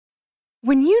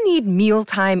When you need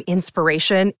mealtime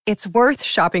inspiration, it's worth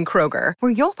shopping Kroger,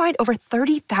 where you'll find over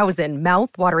 30,000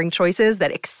 mouth-watering choices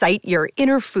that excite your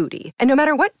inner foodie. And no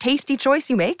matter what tasty choice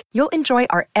you make, you'll enjoy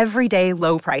our everyday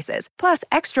low prices, plus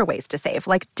extra ways to save,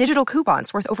 like digital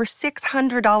coupons worth over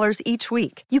 $600 each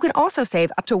week. You can also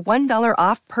save up to $1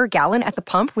 off per gallon at the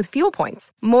pump with fuel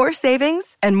points. More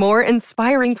savings and more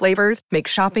inspiring flavors make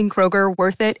shopping Kroger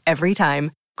worth it every time.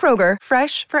 Kroger,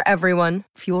 fresh for everyone.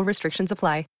 Fuel restrictions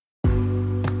apply.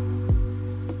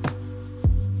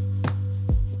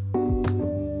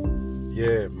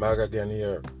 Yeah, Mag again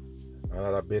here.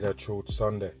 Another bit of Truth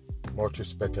Sunday. Much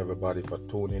respect everybody for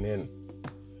tuning in.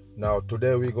 Now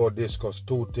today we go discuss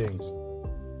two things.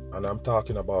 And I'm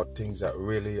talking about things that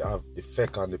really have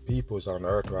effect on the peoples on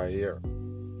earth right here.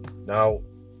 Now,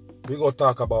 we go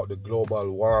talk about the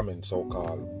global warming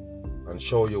so-called and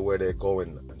show you where they're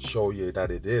going and show you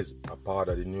that it is a part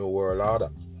of the New World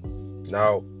Order.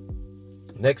 Now,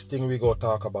 next thing we go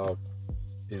talk about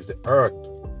is the earth.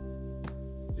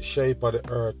 The shape of the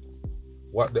earth,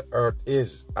 what the earth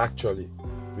is actually.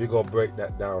 We go break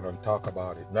that down and talk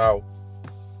about it. Now,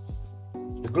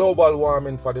 the global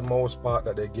warming for the most part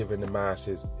that they're giving the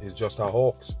masses is just a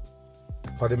hoax.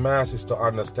 For the masses to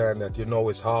understand that,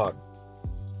 it's hard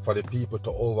for the people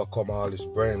to overcome all this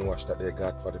brainwash that they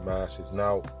got for the masses.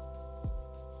 Now,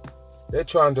 they're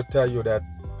trying to tell you that,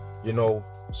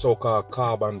 so-called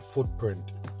carbon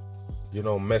footprint,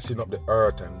 messing up the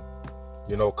earth and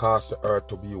cause the earth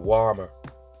to be warmer.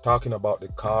 Talking about the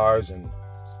cars and,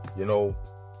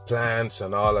 plants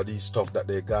and all of these stuff that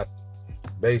they got.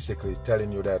 Basically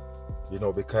telling you that,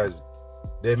 because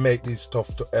they make this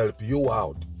stuff to help you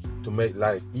out, to make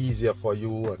life easier for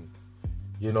you.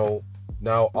 And,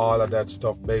 now all of that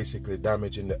stuff basically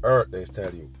damaging the earth, they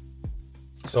tell you.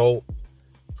 So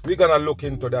we're going to look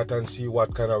into that and see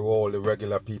what kind of role the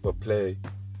regular people play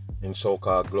in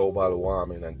so-called global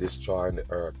warming and destroying the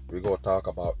earth. We're going to talk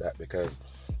about that because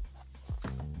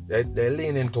they're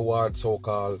leaning towards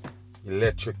so-called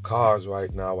electric cars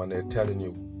right now, and they're telling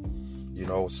you,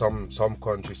 some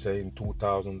countries saying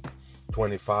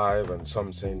 2025 and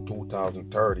some saying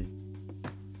 2030,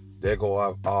 they're going to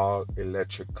have all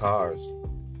electric cars.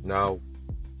 Now,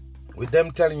 with them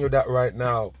telling you that right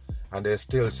now, and they're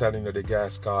still selling you the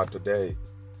gas car today,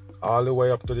 all the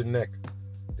way up to the neck,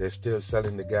 they're still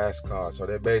selling the gas car. So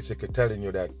they're basically telling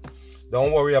you that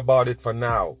don't worry about it for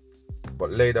now, but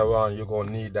later on you're going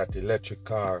to need that electric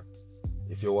car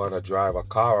if you want to drive a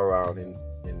car around in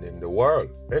the world,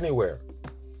 anywhere.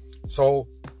 So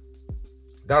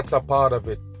that's a part of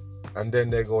it. And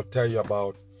then they go tell you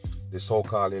about the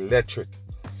so-called electric,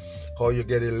 how you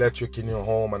get electric in your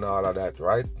home and all of that,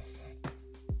 right?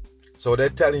 So they're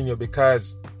telling you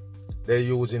because they're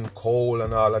using coal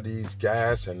and all of these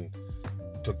gas and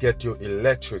to get you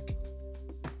electric,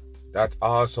 that's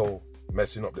also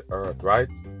messing up the earth, right?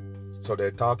 So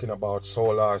they're talking about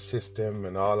solar system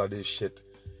and all of this shit.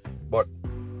 But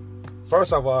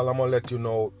first of all, I'm going to let you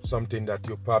know something that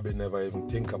you probably never even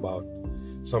think about,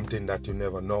 something that you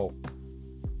never know.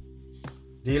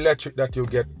 The electric that you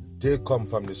get, they come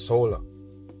from the solar.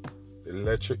 The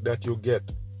electric that you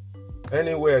get,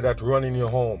 anywhere that run in your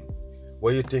home,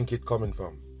 where you think it coming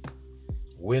from?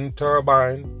 Wind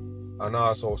turbine, and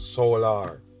also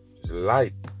solar, it's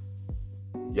light.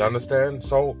 You understand?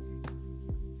 So,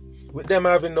 with them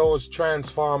having those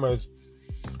transformers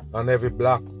on every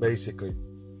block, basically,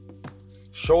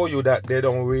 show you that they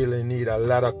don't really need a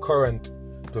lot of current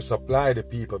to supply the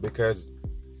people, because,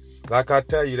 like I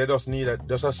tell you, they just need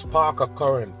just a spark of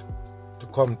current to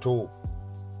come through,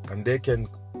 and they can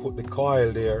put the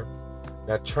coil there,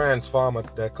 that transformer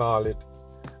they call it,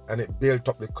 and it built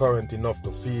up the current enough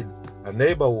to feed a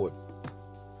neighborhood.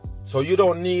 So you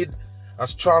don't need a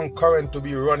strong current to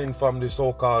be running from the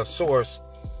so-called source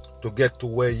to get to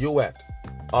where you at.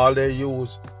 All they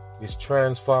use is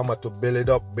transformer to build it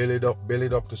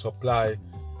up to supply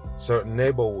certain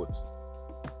neighborhoods.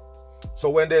 So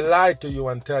when they lie to you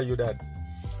and tell you that,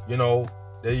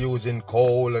 they're using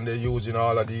coal and they're using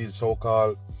all of these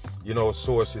so-called,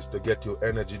 sources to get you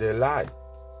energy, they lie.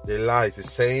 They lie. It's the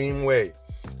same way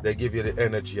they give you the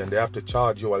energy, and they have to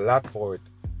charge you a lot for it,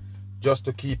 just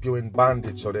to keep you in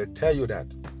bondage. So they tell you that.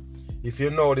 If you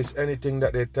notice anything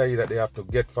that they tell you that they have to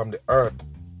get from the earth,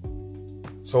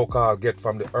 so-called get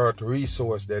from the earth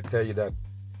resource, they tell you that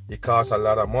it costs a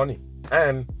lot of money.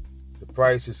 And the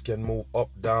prices can move up,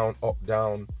 down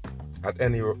at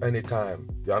any time.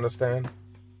 You understand?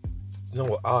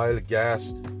 Oil,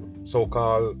 gas,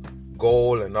 so-called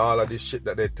gold and all of this shit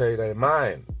that they tell you they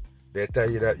mine. They tell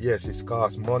you that, yes, it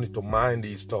costs money to mine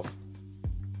these stuff.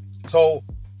 So,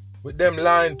 with them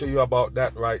lying to you about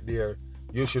that right there,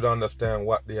 you should understand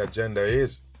what the agenda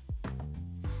is.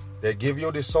 They give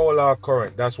you the solar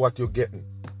current. That's what you're getting.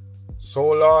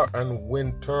 Solar and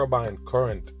wind turbine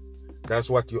current. That's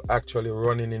what you're actually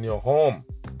running in your home.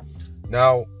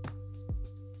 Now,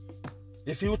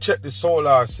 if you check the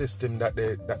solar system that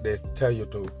they tell you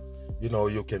to,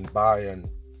 you can buy, and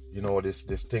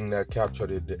this thing that capture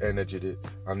the energy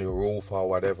on your roof or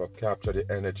whatever, capture the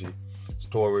energy,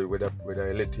 store it with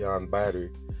a lithium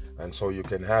battery, and so you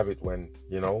can have it when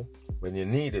you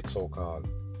need it, so called.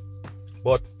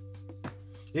 But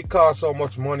it costs so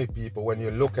much money, people, when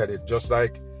you look at it. Just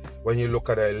like when you look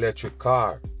at an electric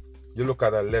car. You look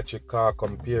at an electric car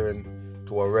comparing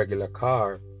to a regular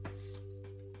car,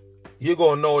 you're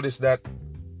going to notice that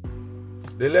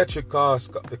the electric car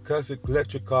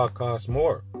costs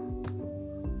more.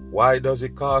 Why does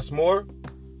it cost more?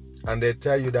 And they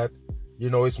tell you that,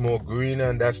 it's more greener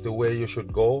and that's the way you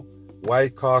should go. Why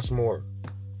it costs more?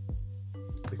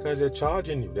 Because they're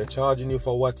charging you. They're charging you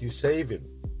for what you're saving.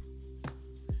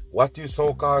 What you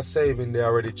so-called saving, they're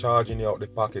already charging you out the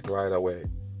pocket right away.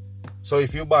 So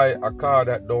if you buy a car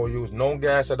that don't use no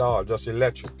gas at all, just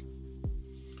electric,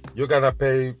 you're going to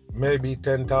pay maybe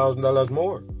 $10,000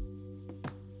 more.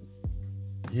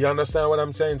 You understand what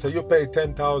I'm saying? So you pay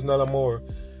 $10,000 more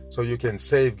so you can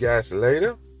save gas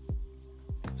later?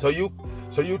 So you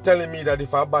telling me that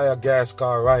if I buy a gas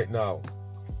car right now,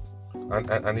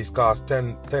 and it costs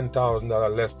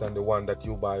 $10,000 less than the one that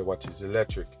you buy, which is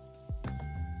electric,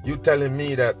 you telling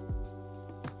me that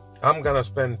I'm going to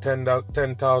spend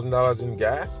 $10,000 in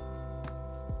gas?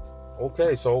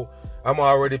 Okay, so I'm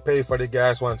already pay for the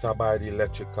gas once I buy the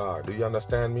electric car. Do you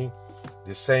understand me?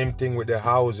 The same thing with the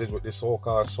houses, with the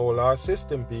so-called solar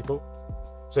system, people.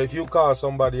 So if you call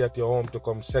somebody at your home to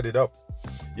come set it up,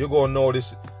 you're going to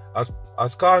notice,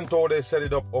 as Kanto, they set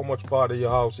it up, how much part of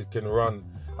your house it can run,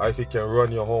 or if it can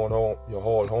run your whole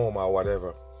home or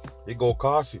whatever. It going to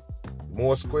cost you. The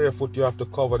more square foot you have to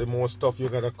cover, the more stuff you're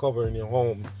going to cover in your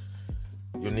home.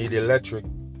 You need electric.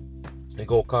 It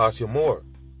going to cost you more.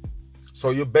 So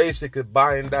you're basically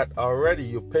buying that already.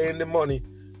 You're paying the money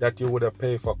that you would have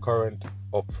paid for current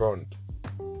up front.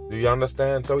 Do you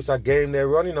understand? So it's a game they're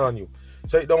running on you.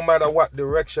 So it don't matter what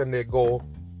direction they go,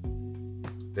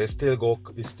 it still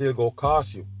go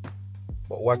cost you.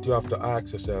 But what you have to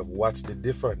ask yourself, what's the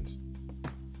difference?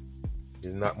 It's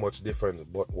not much difference,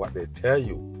 but what they tell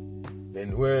you.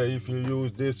 And where if you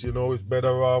use this, it's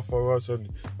better off for us,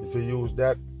 and if you use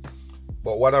that.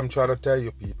 But what I'm trying to tell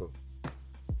you, people,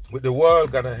 with the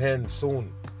world gonna end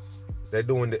soon, they're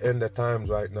doing the end of times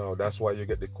right now. That's why you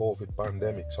get the COVID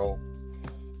pandemic. So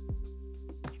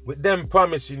with them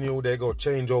promising you they go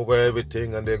change over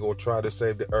everything and they go try to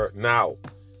save the earth now.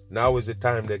 Now is the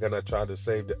time they're gonna try to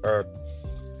save the earth.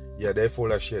 Yeah, they're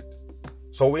full of shit.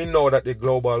 So we know that the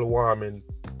global warming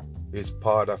is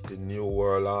part of the new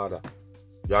world order.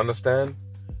 You understand?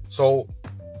 So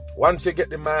once you get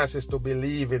the masses to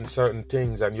believe in certain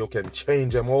things and you can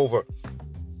change them over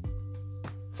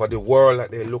for the world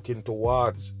that they're looking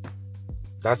towards,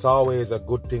 that's always a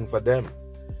good thing for them.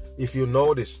 If you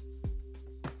notice,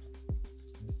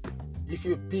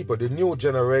 the new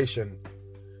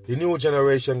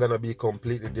generation gonna be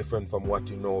completely different from what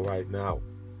you know right now.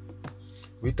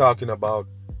 We're talking about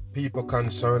people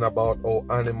concerned about how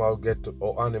animal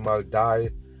die,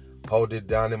 how did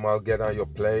the animal get on your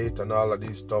plate, and all of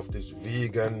these stuff, this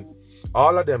vegan,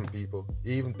 all of them people,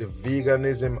 even the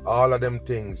veganism, all of them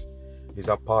things is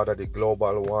a part of the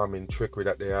global warming trickery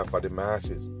that they have for the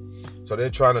masses. So they're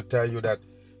trying to tell you that,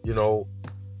 the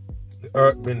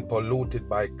earth been polluted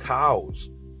by cows.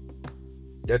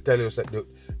 They tell you that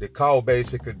the cow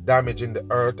basically damaging the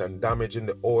earth and damaging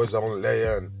the ozone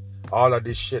layer and all of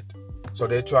this shit. So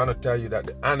they're trying to tell you that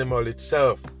the animal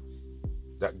itself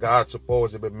that God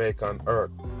supposedly make on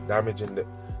earth, damaging the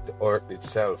earth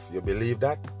itself. You believe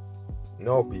that?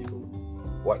 No, people.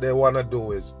 What they want to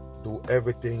do is do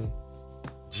everything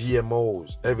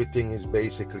GMOs. Everything is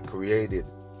basically created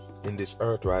in this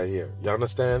earth right here. You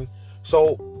understand?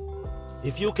 So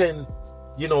if you can,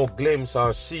 glimpse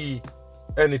or see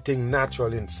anything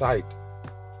natural in sight,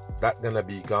 that's gonna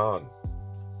be gone.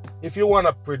 If you want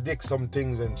to predict some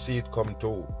things and see it come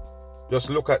true,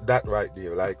 just look at that right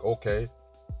there. Like, okay,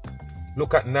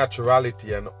 look at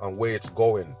naturality and where it's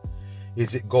going.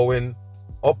 Is it going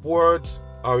upwards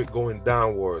or is it going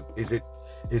downward? Is it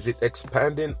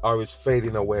expanding or is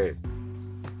fading away?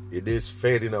 It is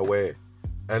fading away.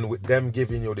 And with them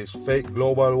giving you this fake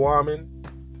global warming,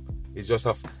 it's just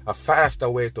a faster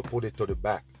way to put it to the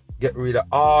back. Get rid of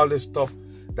all this stuff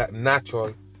that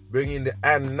natural, bring in the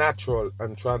unnatural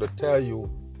and try to tell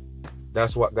you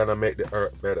that's what gonna make the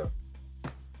earth better.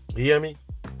 You hear me?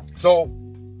 So,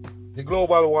 the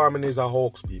global warming is a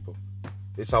hoax, people.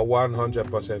 It's a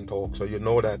 100% hoax. So you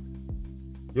know that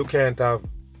you can't have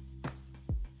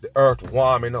the earth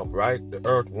warming up, right? The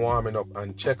earth warming up,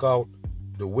 and check out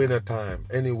the winter time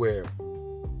anywhere.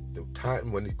 The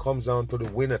time when it comes down to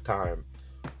the winter time,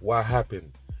 what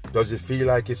happened? Does it feel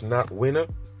like it's not winter?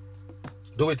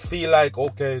 Do it feel like,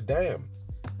 okay, damn,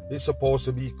 it's supposed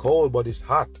to be cold, but it's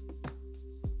hot?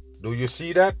 Do you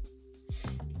see that?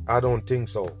 I don't think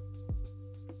so.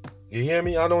 You hear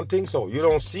me? I don't think so. You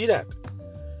don't see that.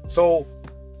 So,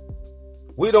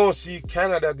 we don't see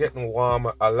Canada getting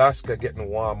warmer, Alaska getting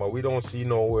warmer. We don't see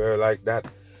nowhere like that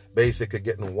basically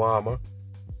getting warmer.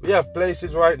 We have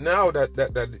places right now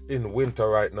that in winter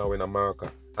right now in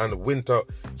America. And winter,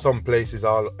 some places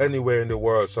anywhere in the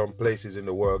world, some places in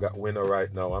the world got winter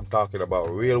right now. I'm talking about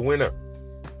real winter.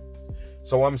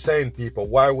 So I'm saying, people,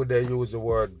 why would they use the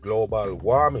word global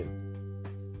warming?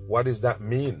 What does that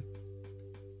mean?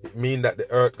 It mean that the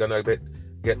earth gonna get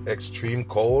extreme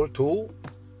cold too?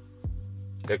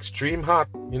 Extreme hot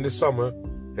in the summer,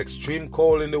 extreme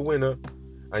cold in the winter,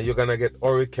 and you're gonna get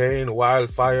hurricane,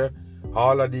 wildfire,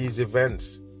 all of these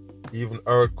events, even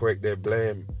earthquake, they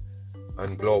blame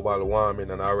on global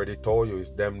warming. And I already told you, it's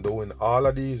them doing all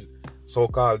of these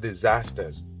so-called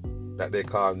disasters that they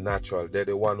call natural. They're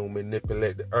the one who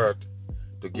manipulate the earth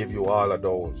to give you all of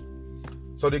those.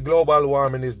 So the global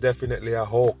warming is definitely a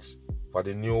hoax for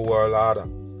the new world order.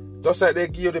 Just like they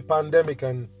give you the pandemic,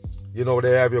 and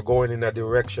they have you going in a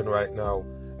direction right now,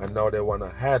 and now they want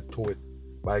to add to it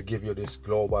by giving you this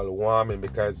global warming,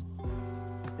 because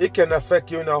it can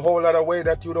affect you in a whole other way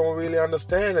that you don't really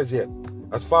understand as yet,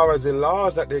 as far as the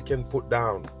laws that they can put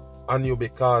down on you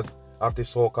because of the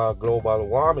so-called global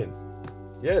warming.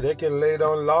 Yeah, they can lay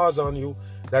down laws on you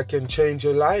that can change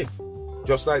your life,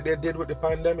 just like they did with the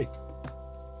pandemic.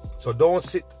 So don't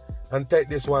sit and take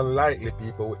this one lightly,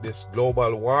 people, with this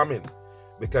global warming,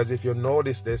 because if you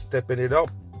notice, they're stepping it up.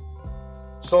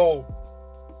 So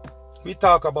we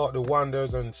talk about the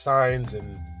wonders and signs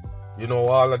and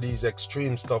all of these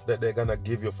extreme stuff that they're gonna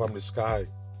give you from the sky.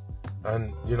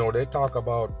 And they talk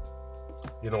about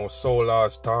solar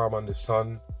storm on the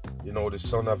sun, the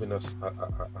sun having a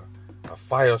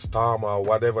firestorm or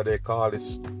whatever they call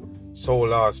this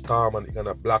solar storm, and they're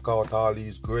gonna black out all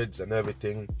these grids and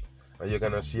everything, and you're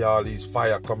gonna see all these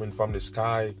fire coming from the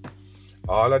sky.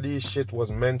 All of these shit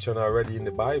was mentioned already in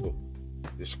the Bible,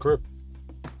 the script.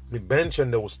 It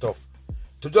mentioned those stuff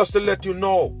to let you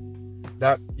know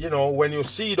that when you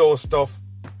see those stuff,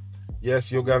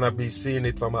 yes, you're gonna be seeing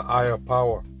it from a higher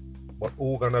power, but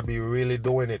who's gonna be really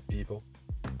doing it, people?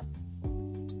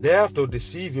 They have to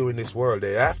deceive you in this world.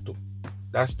 They have to.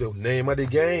 That's the name of the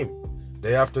game.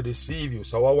 They have to deceive you.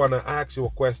 So I want to ask you a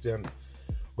question.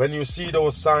 When you see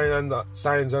those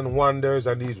signs and wonders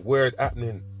and these weird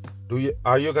happening,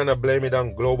 are you gonna blame it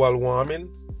on global warming?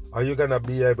 Are you gonna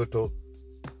be able to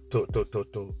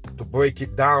break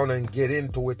it down and get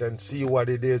into it and see what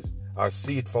it is, or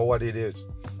see it for what it is?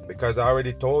 Because I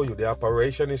already told you, the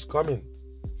operation is coming.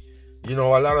 A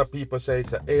lot of people say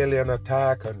it's an alien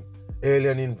attack and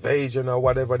alien invasion or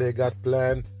whatever they got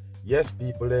planned. Yes,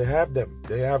 people, they have them.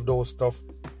 They have those stuff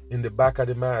in the back of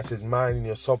the masses mind, in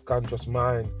your subconscious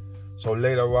mind. So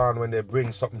later on, when they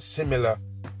bring something similar,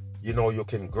 you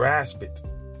can grasp it.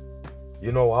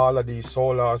 All of these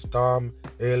solar storm,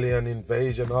 alien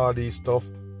invasion, all these stuff,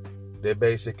 they're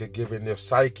basically giving your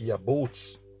psyche a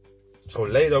boost. So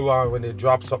later on, when they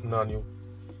drop something on you,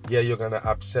 you're going to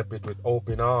accept it with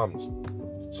open arms.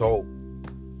 So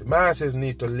the masses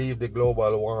need to leave the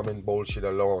global warming bullshit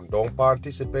alone. Don't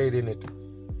participate in it.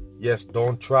 Yes,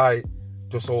 don't try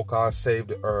to so-called save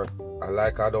the earth. And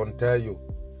like I don't tell you,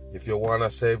 if you want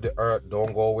to save the earth,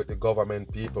 don't go with the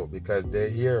government people, because they're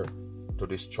here to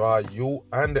destroy you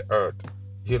and the earth.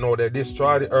 They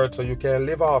destroy the earth so you can't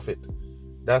live off it.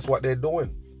 That's what they're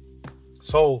doing.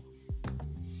 So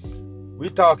we're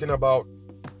talking about,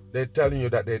 they're telling you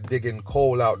that they're digging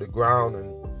coal out the ground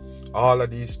and all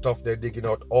of these stuff. They're digging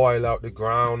out oil out the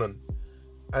ground,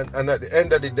 and at the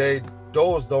end of the day,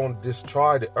 those don't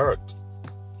destroy the earth.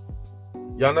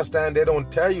 You understand? They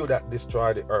don't tell you that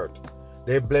destroy the earth.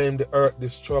 They blame the earth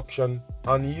destruction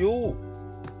on you.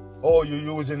 Oh, you're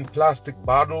using plastic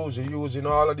bottles, you're using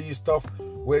all of these stuff.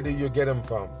 Where do you get them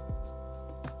from?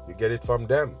 You get it from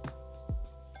them.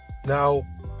 Now,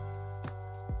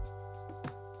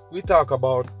 we talk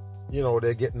about,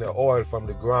 they're getting the oil from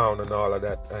the ground and all of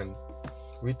that, and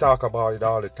we talk about it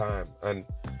all the time, and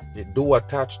it do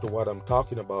attach to what I'm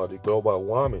talking about, the global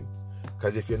warming.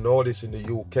 Because if you notice in the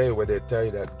UK, where they tell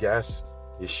you that gas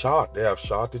is short, they have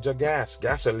shortage of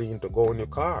gasoline to go in your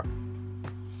car.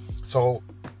 So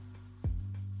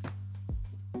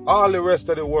all the rest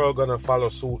of the world gonna follow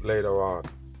suit later on.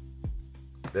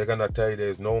 They're gonna tell you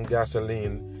there's no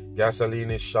gasoline,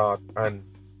 gasoline is short, and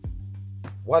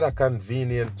what a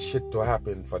convenient shit to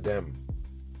happen for them.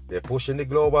 They're pushing the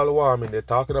global warming, they're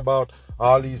talking about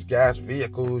all these gas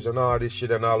vehicles and all this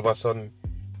shit, and all of a sudden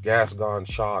gas gone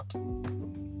short.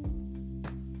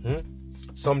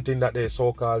 Something that they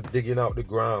so-called digging out the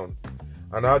ground.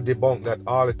 And I debunk that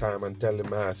all the time and tell the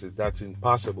masses that's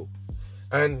impossible.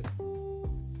 And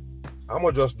I'm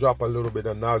going to just drop a little bit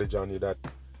of knowledge on you that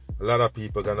a lot of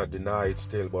people going to deny it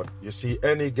still. But you see,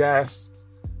 any gas,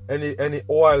 any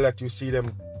oil that you see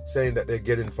them saying that they're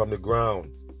getting from the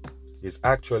ground is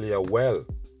actually a well.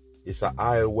 It's an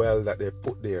oil well that they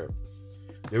put there.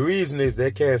 The reason is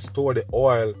they can't store the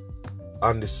oil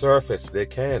on the surface. They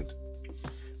can't.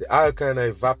 The oil kind of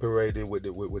evaporated with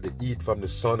the heat from the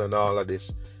sun and all of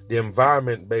this. The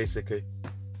environment basically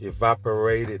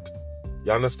evaporated.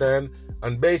 You understand?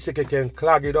 And basically can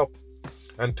clog it up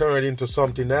and turn it into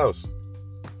something else.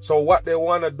 So what they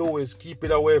want to do is keep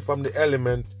it away from the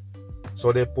element,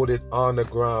 so they put it on the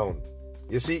ground.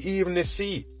 You see, even in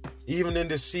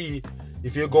the sea,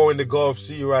 if you go in the Gulf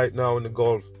Sea right now in the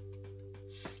Gulf,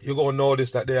 you're going to notice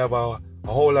that they have a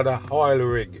whole lot of oil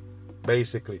rig,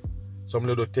 basically. Some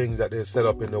little things that they set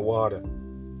up in the water.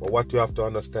 But what you have to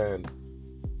understand,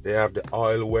 they have the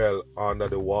oil well under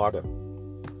the water.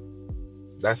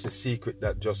 That's the secret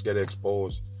that just get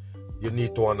exposed. You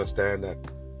need to understand that.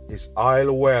 It's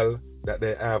oil well that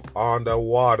they have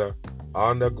underwater,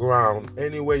 underground,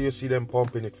 anywhere you see them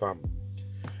pumping it from.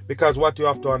 Because what you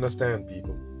have to understand,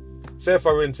 people, say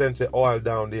for instance the oil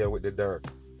down there with the dirt.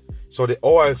 So the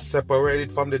oil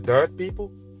separated from the dirt,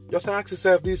 people? Just ask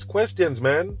yourself these questions,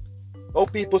 man. Oh,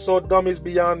 people so dumb is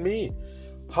beyond me.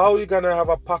 How are you gonna have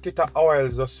a pocket of oil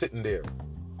just sitting there?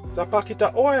 It's a pocket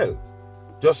of oil.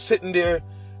 Just sitting there.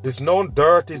 There's no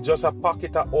dirt, it's just a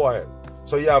pocket of oil.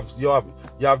 So you have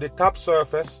the top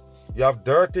surface, you have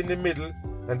dirt in the middle,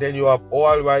 and then you have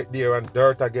oil right there and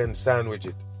dirt again sandwich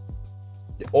it.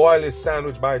 The oil is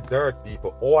sandwiched by dirt,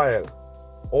 people.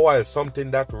 Oil,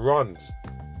 something that runs.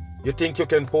 You think you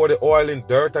can pour the oil in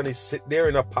dirt and it sit there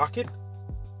in a pocket?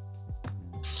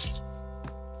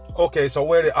 Okay, so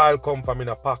where the oil come from in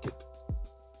a pocket?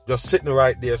 Just sitting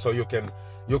right there, so you can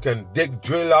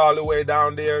drill all the way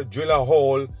down there, drill a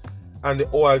hole, and the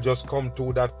oil just come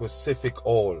to that specific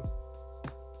hole.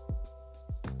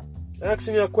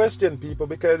 Asking you a question, people,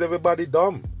 because everybody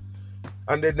dumb.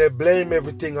 And then they blame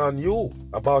everything on you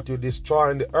about you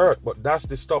destroying the earth. But that's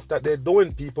the stuff that they're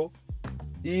doing, people.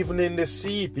 Even in the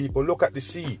sea, people. Look at the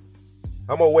sea.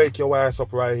 I'm going to wake your ass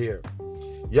up right here.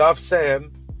 You have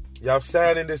sand. You have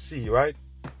sand in the sea, right?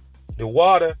 The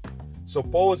water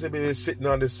supposedly is sitting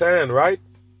on the sand, right?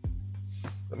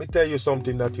 Let me tell you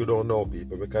something that you don't know,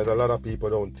 people, because a lot of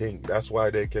people don't think. That's why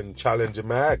they can challenge a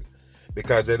mag,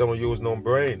 because they don't use no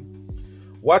brain.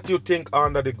 What you think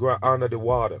under the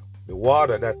water? The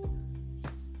water that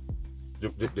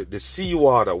the sea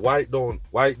water, why don't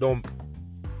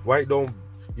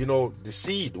you know the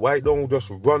seed? Why don't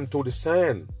just run to the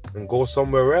sand and go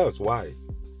somewhere else? Why?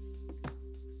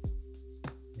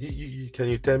 Can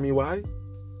you tell me why?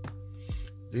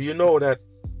 Do you know that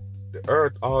the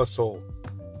earth also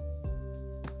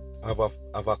have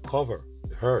a cover,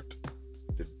 the earth,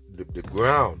 the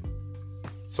ground?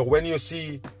 So when you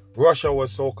see Russia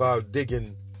was so-called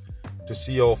digging to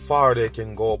see how far they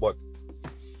can go, but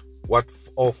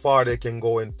how far they can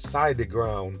go inside the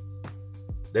ground,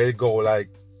 they go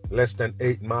like less than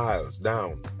 8 miles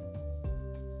down.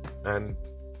 And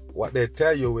what they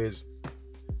tell you is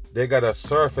they got a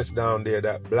surface down there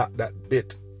that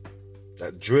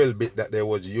drill bit that they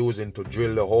was using to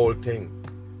drill the whole thing.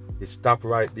 It stopped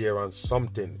right there on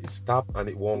something. It stopped and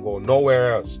it won't go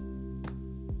nowhere else.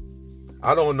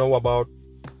 I don't know about,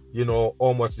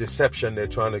 how much deception they're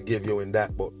trying to give you in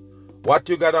that, but what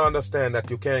you got to understand that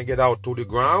you can't get out to the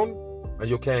ground and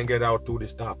you can't get out to the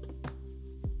top.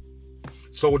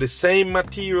 So the same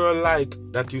material like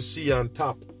that you see on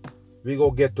top, we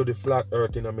go get to the flat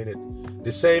earth in a minute.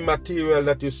 The same material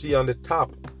that you see on the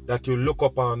top, that you look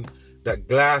upon, that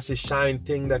glassy shine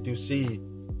thing that you see,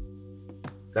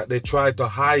 that they try to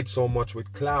hide so much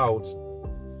with clouds,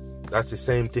 that's the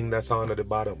same thing that's under the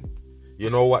bottom. You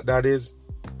know what that is?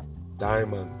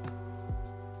 Diamond.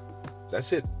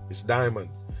 That's it. It's diamond.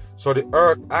 So the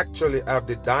earth actually have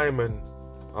the diamond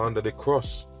under the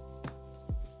crust.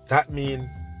 That means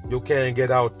you can't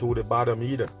get out to the bottom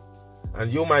either.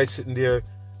 And you might sitting there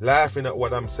laughing at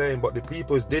what I'm saying, but the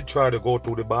people did try to go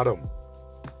to the bottom.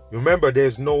 Remember,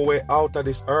 there's no way out of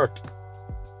this earth.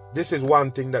 this is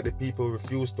one thing that the people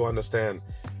refuse to understand.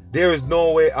 There is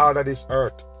no way out of this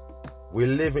earth. We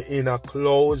live in a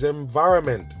closed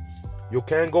environment. You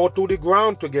can't go to the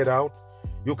ground to get out.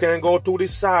 You can't go to the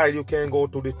side. You can't go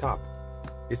to the top.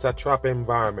 It's a trap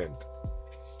environment.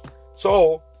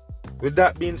 So, with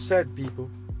that being said,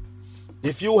 people,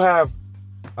 if you have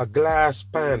a glass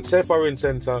pan, say for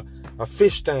instance a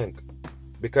fish tank,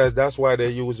 because that's why they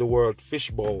use the word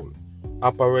fishbowl,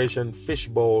 Operation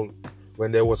Fishbowl,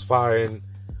 when they was firing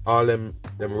all them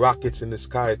rockets in the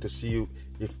sky to see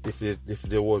if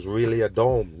there was really a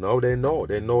dome. Now they know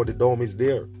the dome is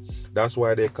there. That's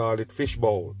why they call it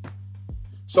fishbowl.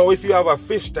 So if you have a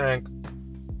fish tank,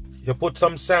 you put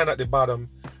some sand at the bottom.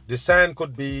 The sand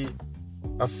could be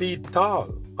a feet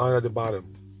tall under the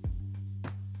bottom.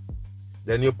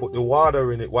 Then you put the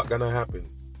water in it. What's gonna happen?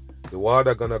 The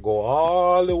water gonna go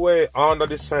all the way under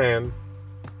the sand,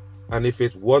 and if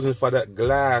it wasn't for that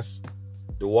glass,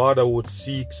 the water would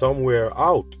seek somewhere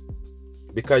out,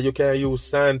 because you can't use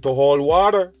sand to hold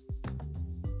water.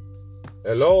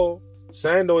 Hello?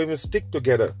 Sand don't even stick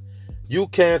together. You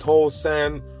can't hold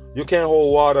sand. You can't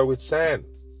hold water with sand.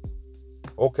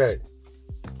 Okay.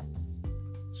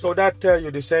 So that tell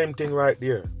you the same thing right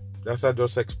there. That's I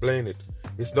just explained it.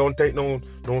 It don't take no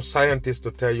scientist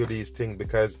to tell you these things,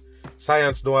 because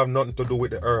science don't have nothing to do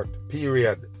with the earth.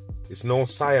 Period. It's no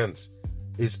science.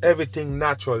 It's everything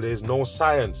natural. There's no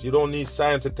science. You don't need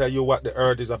science to tell you what the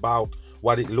earth is about,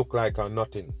 what it look like or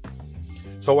nothing.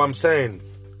 So I'm saying,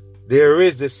 there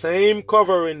is the same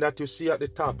covering that you see at the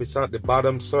top. It's at the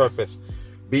bottom surface.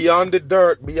 Beyond the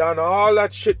dirt, beyond all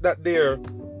that shit that there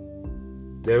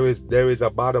is a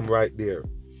bottom right there.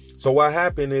 So what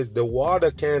happened is the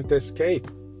water can't escape.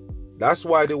 That's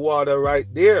why the water right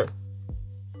there.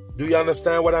 Do you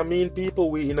understand what I mean,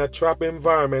 people? We in a trap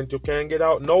environment. You can't get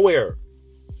out nowhere.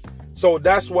 So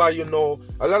that's why, a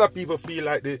lot of people feel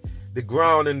like the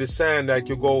ground and the sand, like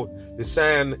the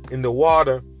sand in the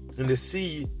water, in the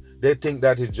sea, they think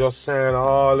that it's just sand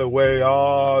all the way.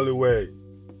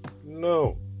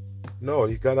 No,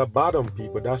 it got a bottom,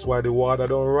 people. That's why the water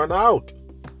don't run out.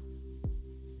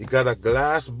 It got a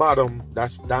glass bottom,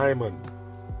 that's diamond.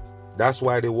 That's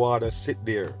why the water sit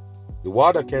there. The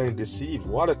water can't deceive.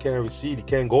 Water can't recede. It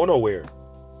can't go nowhere.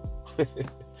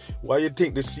 Why you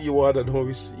think the seawater don't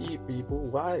recede, people?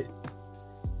 Why?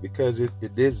 Because it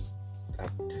is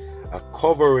a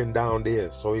covering down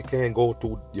there, so you can't go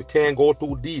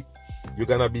too deep. You're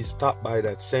gonna be stopped by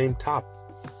that same top.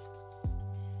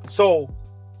 So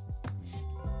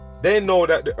they know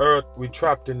that the earth, we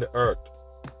trapped in the earth.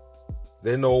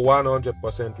 They know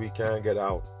 100% we can't get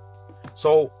out.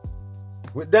 So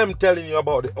with them telling you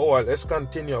about the oil, let's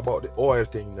continue about the oil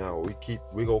thing now.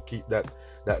 We go keep that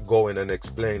going and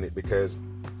explain it, because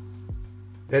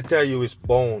they tell you it's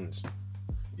bones.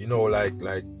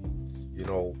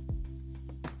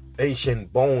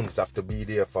 Ancient bones have to be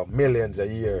there for millions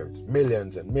of years,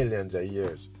 millions and millions of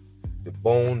years. The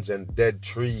bones and dead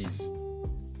trees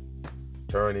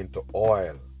turn into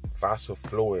oil, fossil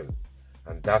fuel.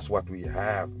 And that's what we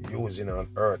have using on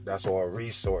earth. That's our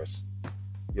resource.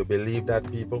 You believe that,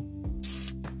 people?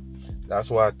 That's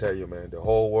why I tell you, man, the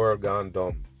whole world gone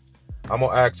dumb. I'm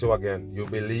going to ask you again. You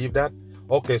believe that?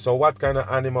 Okay, so what kind of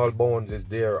animal bones is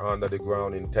there under the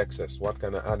ground in Texas? What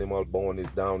kind of animal bone is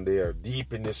down there,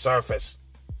 deep in the surface,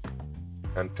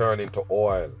 and turn into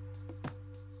oil?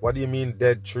 What do you mean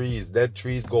dead trees? Dead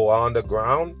trees go on the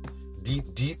ground?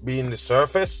 Deep be in the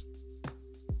surface?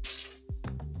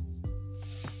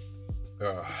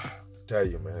 Tell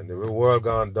you, man, the world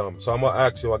gone dumb. So I'm going to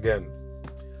ask you again.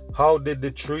 How did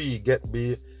the tree get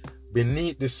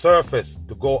beneath the surface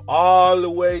to go all the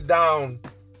way down,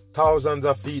 thousands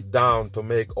of feet down, to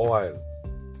make oil?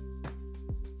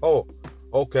 Oh,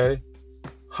 okay.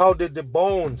 How did the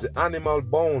bones, the animal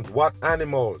bones, what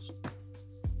animals?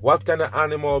 What kind of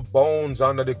animal bones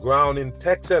under the ground in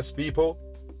Texas, people?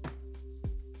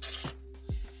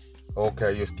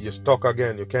 Okay, you're stuck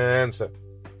again. You can't answer.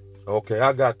 Okay,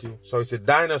 I got you. So it's a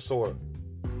dinosaur.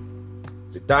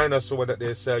 The dinosaur that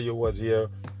they say you was here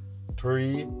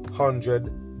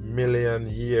 300 million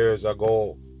years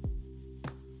ago.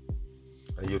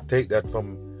 And you take that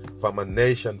from a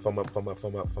nation, from a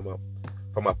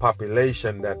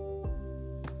population that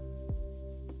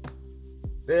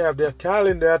they have their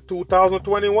calendar at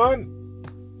 2021.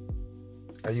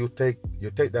 And you take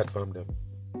that from them.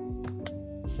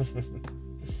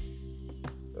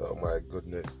 Oh my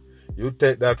goodness. You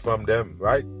take that from them,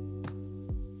 right?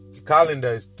 The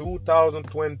calendar is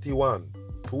 2021.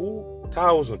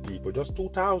 2,000 people, just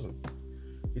 2,000.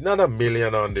 It's not a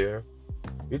million on there.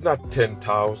 It's not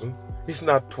 10,000. It's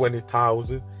not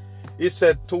 20,000. He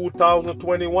said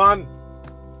 2021.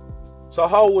 So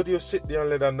how would you sit there and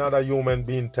let another human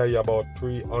being tell you about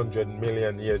 300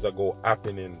 million years ago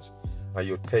happenings, and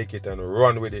you take it and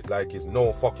run with it like it's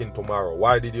no fucking tomorrow?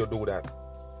 Why did you do that?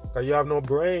 Because you have no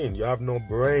brain. You have no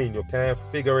brain. You can't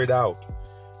figure it out.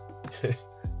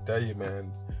 Tell you,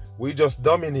 man. We just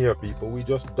dumb in here, people. We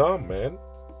just dumb, man.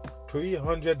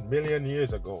 300 million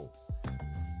years ago.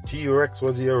 T-Rex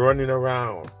was here running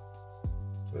around,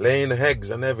 laying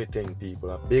eggs and everything, people.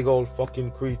 A big old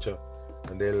fucking creature.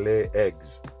 And they lay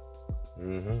eggs.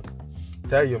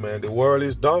 Tell you, man, the world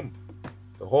is dumb.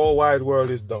 The whole wide world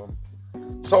is dumb.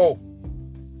 So,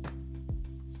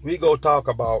 we go talk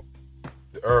about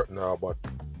the earth now, but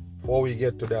before we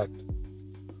get to that,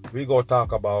 we go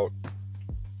talk about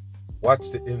what's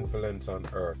the influence on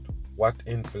earth. What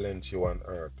influence you on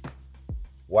earth?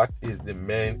 What is the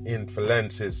main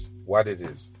influences? What it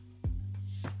is?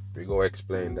 We go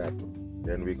explain that.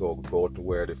 Then we go to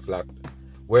where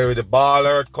the ball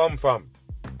earth come from.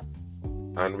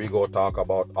 And we go talk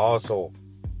about also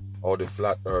how the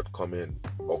flat earth come in.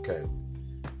 Okay.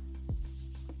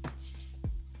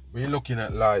 We looking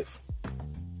at life.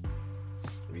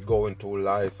 We go into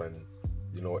life, and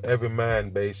every man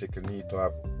basically need to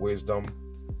have wisdom,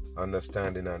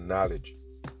 understanding, and knowledge.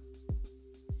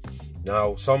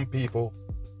 Now, some people,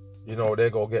 they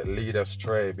go get lead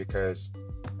astray because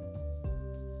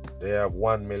they have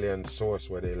 1 million source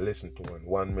where they listen to and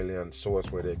 1 million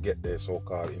source where they get their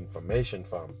so-called information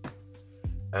from.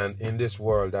 And in this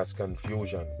world, that's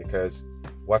confusion, because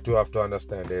what you have to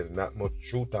understand, there's not much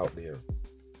truth out there.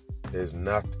 There's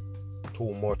not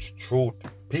too much truth,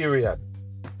 period.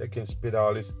 They can spit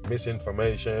all this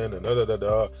misinformation and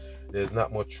There's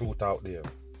not much truth out there.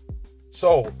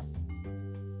 So,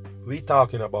 we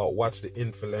talking about what's the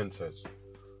influencers.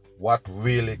 What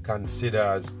really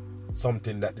considers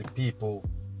something that the people,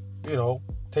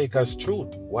 take as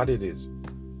truth, what it is.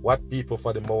 What people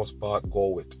for the most part go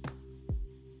with.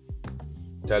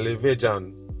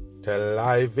 Television.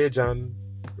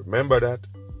 Remember that?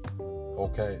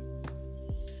 Okay.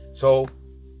 So,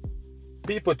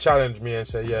 people challenge me and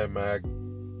say, yeah, Mag,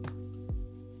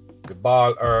 the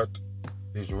ball earth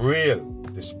is real.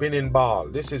 The spinning ball.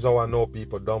 This is how I know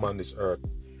people dumb on this earth.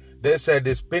 They said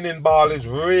the spinning ball is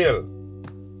real.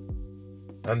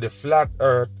 And the flat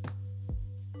earth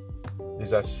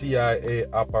is a CIA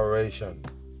operation.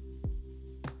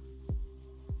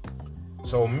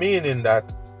 So meaning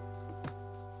that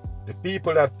the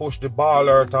people that push the ball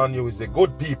earth on you is the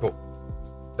good people.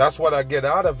 That's what I get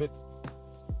out of it.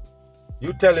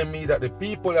 You telling me that the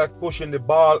people that pushing the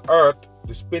ball earth,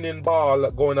 the spinning ball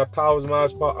going 1,000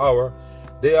 miles per hour,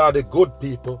 they are the good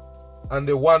people, and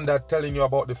the one that telling you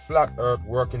about the flat earth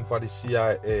working for the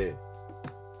CIA.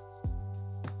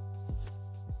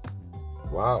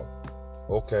 Wow.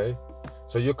 Okay.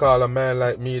 So you call a man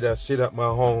like me that sit at my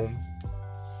home,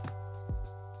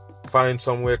 find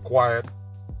somewhere quiet,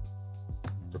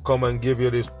 to come and give you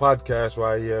this podcast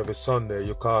right here every Sunday,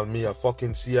 you call me a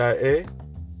fucking CIA?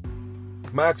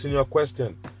 I'm asking you a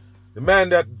question. The man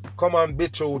that come and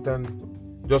bitch out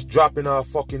and just dropping our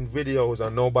fucking videos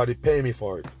and nobody pay me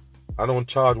for it. I don't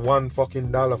charge $1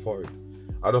 fucking for it.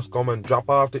 I just come and drop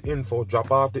off the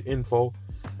info,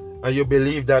 and you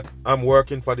believe that I'm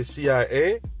working for the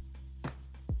CIA?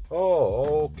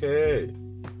 Oh, okay.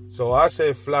 So I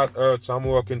say flat earth, so I'm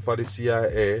working for the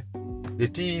CIA. The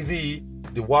TV,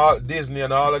 the Walt Disney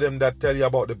and all of them that tell you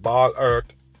about the ball earth,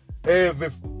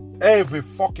 every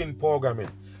fucking programming.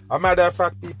 As a matter of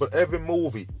fact, people, every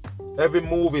movie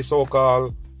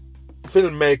so-called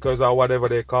filmmakers or whatever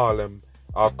they call them,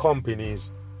 or companies,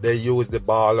 they use the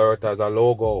ball earth as a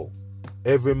logo.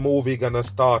 Every movie gonna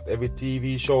start, every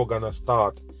TV show gonna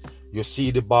start. You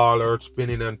see the ball earth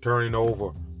spinning and turning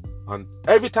over. And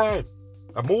every time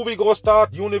a movie go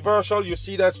start, Universal, you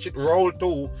see that shit roll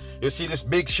too. You see this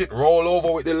big shit roll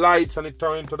over with the lights and it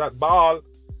turn into that ball.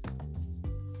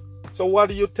 So what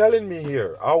are you telling me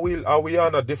here? Are we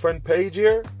on a different page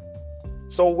here?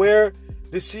 So where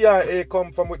the CIA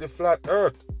come from with the flat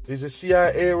earth? Is the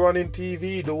CIA running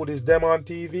TV, dude? Is them on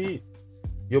TV?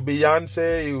 You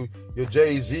Beyonce, you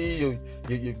Jay-Z,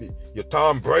 you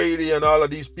Tom Brady and all of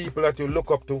these people that you look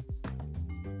up to.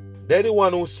 They're the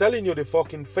one who's selling you the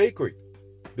fucking fakery.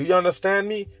 Do you understand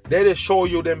me? They show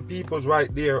you them peoples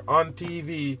right there on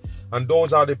TV, and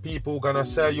those are the people who gonna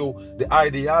sell you the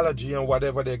ideology and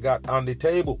whatever they got on the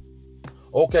table.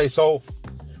 Okay, so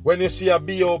when you see a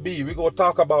B.O.B., we go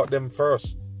talk about them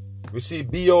first. We see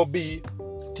B.O.B.,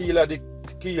 Tila the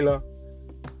Tequila,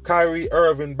 Kyrie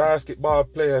Irving, basketball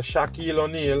player, Shaquille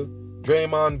O'Neal,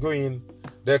 Draymond Green.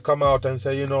 They come out and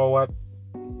say, you know what?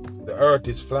 the earth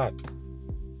is flat.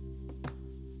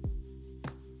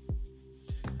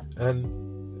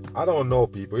 And I don't know,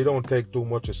 people. It don't take too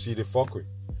much to see the fuckery.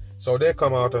 So they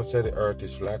come out and say the earth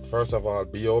is flat. First of all,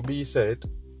 B.O.B. said,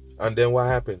 and then what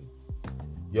happened?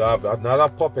 You have another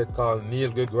puppet called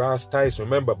Neil deGrasse Tyson.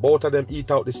 Remember, both of them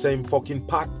eat out the same fucking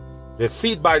pot. They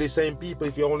feed by the same people.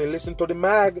 If you only listen to the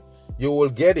mag, you will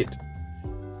get it.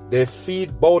 They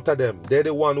feed both of them. They're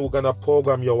the one who gonna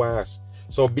program your ass.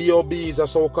 So B.O.B. is a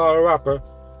so-called rapper.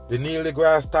 The Neil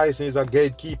deGrasse Tyson is a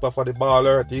gatekeeper for the ball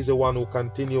earth. He's the one who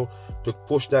continue to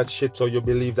push that shit so you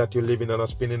believe that you're living on a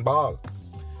spinning ball.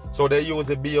 So they use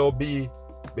the B.O.B.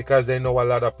 because they know a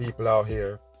lot of people out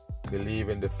here believe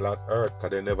in the flat earth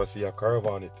because they never see a curve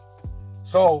on it.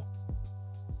 So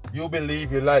you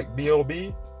believe you like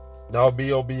B.O.B. Now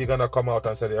B.O.B. you're gonna come out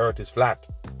and say the earth is flat.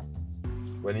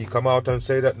 When he come out and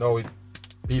say that, no,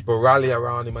 people rally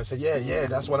around him and say, yeah,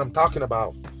 that's what I'm talking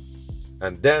about.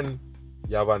 And then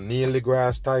you have a Neil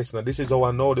deGrasse Tyson. And this is how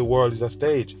I know the world is a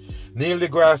stage. Neil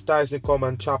deGrasse Tyson come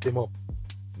and chop him up,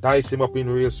 dice him up in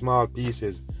real small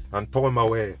pieces, and throw him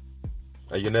away.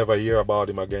 And you never hear about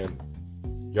him again.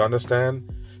 You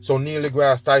understand? So Neil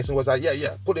deGrasse Tyson was like,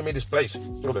 yeah, put him in this place.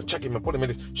 Check him and put him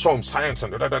in this, show him science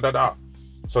and da-da-da-da-da.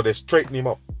 So they straighten him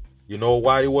up. You know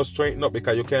why he was straightened up?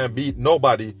 Because you can't beat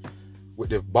nobody with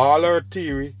the ball earth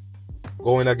theory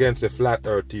going against the flat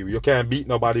earth theory. You can't beat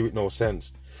nobody with no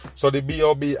sense. So the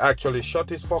B.O.B. actually shut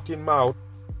his fucking mouth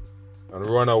and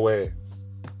run away.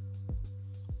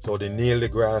 So the Neil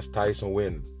deGrasse Tyson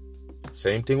win.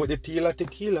 Same thing with the Tila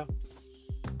Tequila.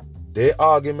 Their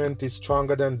argument is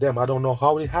stronger than them. I don't know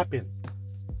how it happened.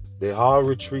 They all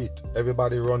retreat.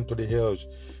 Everybody run to the hills.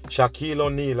 Shaquille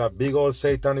O'Neal, a big old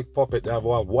satanic puppet, they have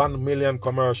 1 million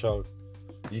commercial.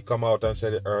 He come out and say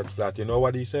the earth flat. You know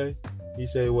what he say? He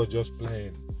say he was just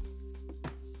playing.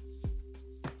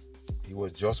 He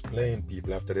was just playing,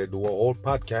 people. After they do a whole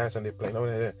podcast and they play,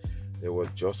 they was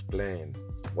just playing.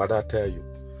 What I tell you?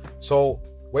 So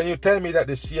when you tell me that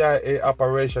the CIA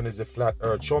operation is the flat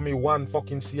earth, show me one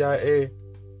fucking CIA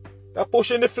that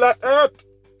pushing the flat earth.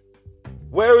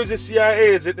 Where is the CIA?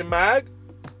 Is it the mag?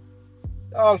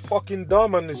 They're all fucking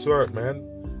dumb on this earth, man.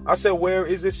 I said, where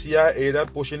is the CIA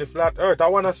that pushing the flat earth? I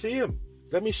want to see him.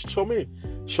 Let me show me.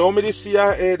 Show me the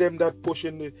CIA them that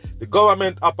pushing the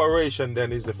government operation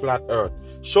then is the flat earth.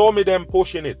 Show me them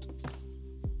pushing it.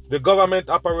 The government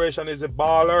operation is the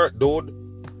ball earth, dude.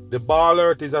 The ball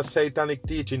earth is a satanic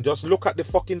teaching. Just look at the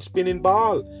fucking spinning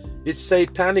ball. It's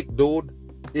satanic, dude.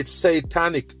 It's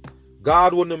satanic.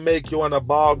 God wouldn't make you on a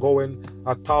ball going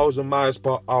 1,000 miles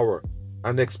per hour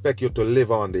and expect you to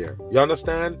live on there. You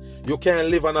understand? You can't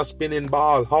live on a spinning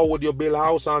ball. How would you build a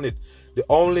house on it? The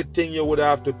only thing you would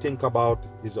have to think about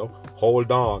is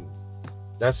hold on.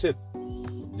 That's it.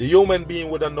 The human being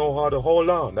wouldn't know how to hold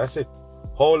on. That's it.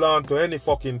 Hold on to any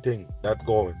fucking thing that's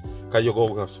going. Because you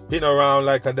go spin around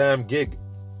like a damn gig.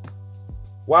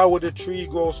 Why would the tree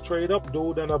go straight up,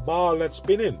 dude, and a ball that's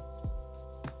spinning?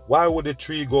 Why would the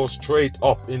tree go straight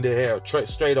up in the air,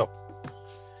 straight up?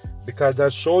 Because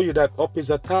that show you that up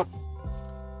is a top.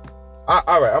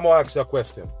 All right, I'm going to ask you a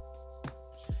question.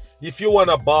 If you want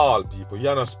a ball, people,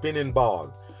 you're on a spinning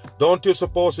ball, don't you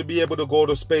supposed to be able to go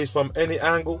to space from any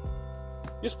angle?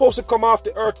 You're supposed to come off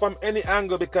the earth from any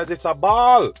angle because it's a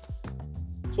ball.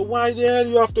 So why the hell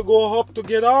you have to go up to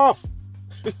get off?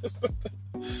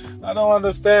 I don't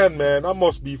understand, man. I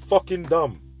must be fucking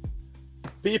dumb.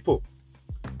 People,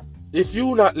 if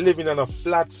you're not living on a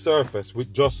flat surface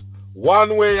with just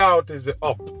one way out is the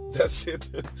up. That's it.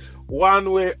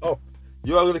 One way up.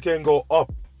 You only can go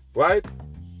up, right?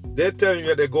 They're telling you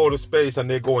that they go to space and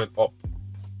they're going up.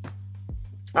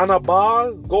 And a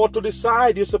ball, go to the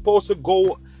side. You're supposed to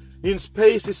go in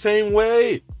space the same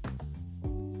way.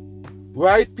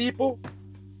 Right, people?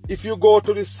 If you go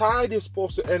to the side, you're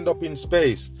supposed to end up in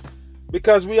space.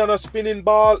 Because we are on a spinning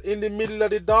ball in the middle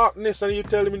of the darkness and you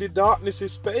telling me the darkness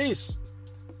is space.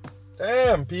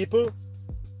 Damn, people.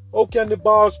 How can the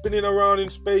ball spinning around in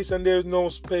space and there's no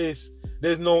space?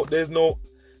 There's no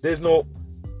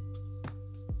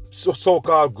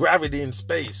so-called gravity in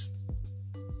space.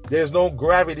 There's no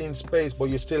gravity in space, but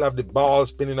you still have the ball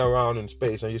spinning around in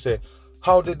space. And you say,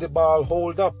 how did the ball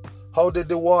hold up? How did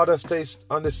the water stay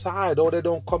on the side? Or they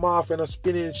don't come off in a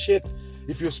spinning shit?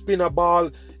 If you spin a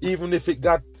ball, even if it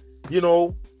got,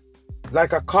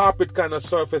 like a carpet kind of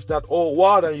surface, that old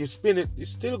water, and you spin it, it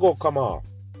still gonna come off.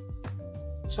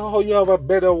 So how you have a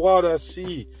better water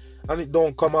sea and it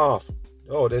don't come off?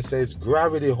 Oh, they say it's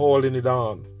gravity holding it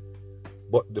on.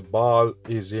 But the ball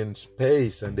is in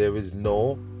space and there is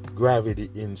no gravity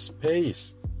in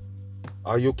space.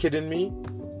 Are you kidding me?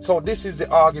 So this is the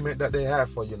argument that they have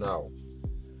for you now.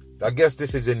 I guess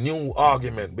this is a new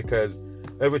argument because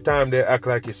every time they act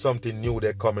like it's something new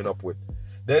they're coming up with.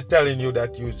 They're telling you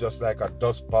that you're just like a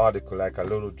dust particle, like a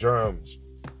little germs,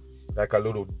 like a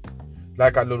little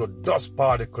dust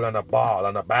particle on a ball,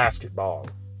 on a basketball.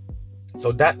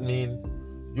 So that means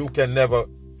you can never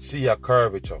see a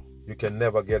curvature. You can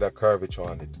never get a curvature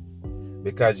on it.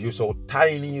 Because you're so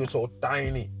tiny.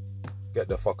 Get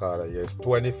the fuck out of here. It's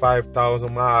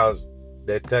 25,000 miles.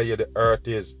 They tell you the earth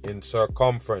is in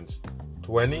circumference.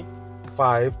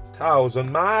 25,000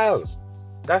 miles.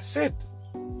 That's it.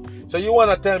 So you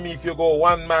want to tell me if you go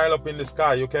 1 mile up in the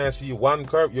sky, you can't see one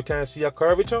curve, you can't see a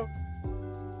curvature?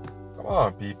 Come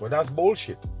on, people, that's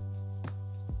bullshit.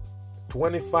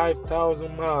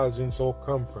 25,000 miles in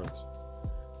circumference.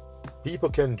 People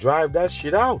can drive that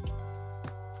shit out.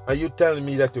 Are you telling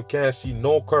me that you can't see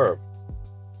no curve?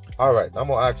 All right, I'm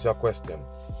going to ask you a question.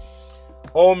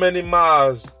 How many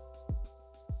miles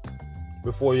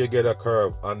before you get a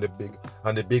curve on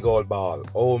the big old ball?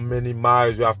 How many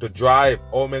miles you have to drive?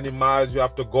 How many miles you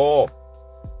have to go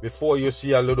before you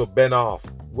see a little bend off?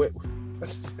 Wait.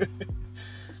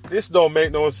 This don't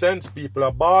make no sense, people.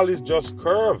 A ball is just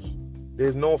curves.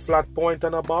 There's no flat point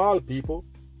on a ball, people.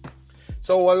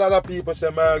 So a lot of people say,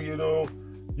 man, you know,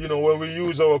 when we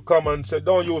use our common sense,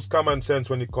 don't use common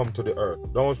sense when it comes to the earth.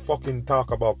 Don't fucking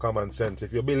talk about common sense.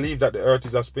 If you believe that the earth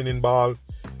is a spinning ball,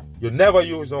 you never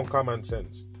use no common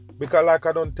sense. Because like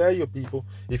I don't tell you, people,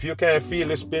 if you can't feel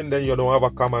the spin, then you don't have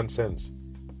a common sense.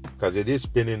 Because it is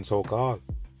spinning so-called.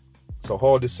 So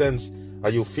how the sense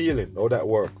are you feeling? How that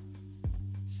work?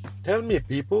 Tell me,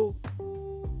 people.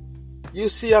 You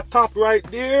see a top right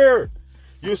there.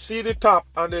 You see the top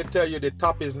and they tell you the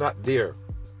top is not there.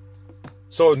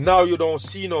 So now you don't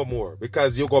see no more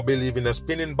because you go believe in a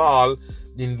spinning ball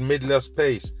in the middle of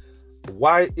space.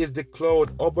 Why is the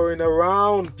cloud hovering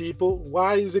around, people?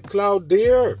 Why is the cloud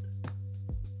there?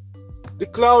 The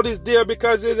cloud is there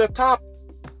because there's a top.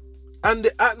 And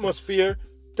the atmosphere,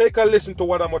 take a listen to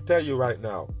what I'm going to tell you right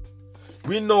now.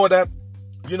 We know that,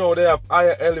 they have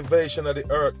higher elevation of the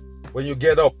earth when you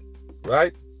get up,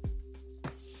 right?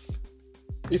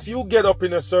 If you get up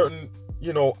in a certain,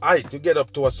 height, you get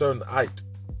up to a certain height,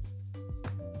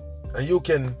 and you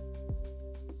can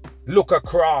look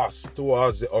across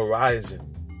towards the horizon.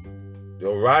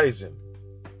 The horizon.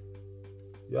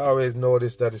 You always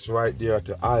notice that it's right there at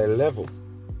the eye level.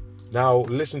 Now,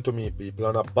 listen to me, people.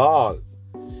 On a ball,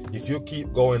 if you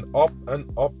keep going up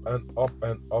and up and up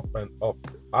and up and up,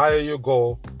 the higher you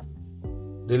go,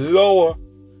 the lower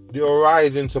the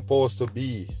horizon's supposed to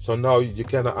be. So now you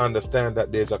cannot understand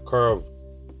that there's a curve.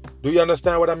 Do you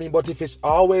understand what I mean? But if it's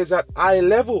always at eye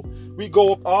level, we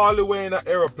go up all the way in an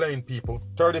airplane, people,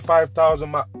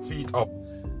 35,000 feet up,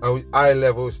 and eye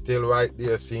level is still right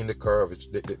there, seeing the curve,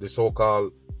 the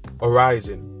so-called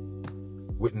horizon,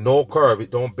 with no curve.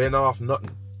 It don't bend off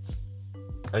nothing,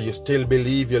 and you still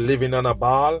believe you're living on a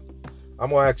ball.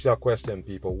 I'm gonna ask you a question,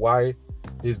 people. Why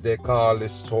is they call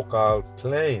this so-called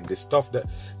plane? The stuff that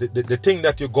the thing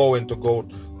that you go in to go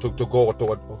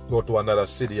to another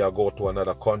city or go to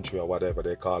another country or whatever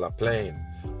they call a plane.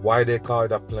 Why they call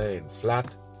it a plane?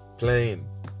 Flat plane.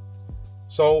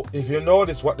 So if you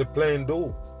notice what the plane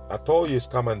do, I told you it's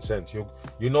common sense.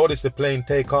 You notice the plane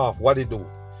take off. What it do?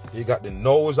 You got the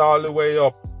nose all the way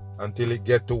up until it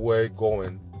get to where it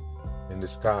going in the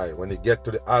sky. When it get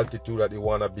to the altitude that you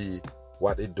wanna be,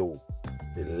 what it do?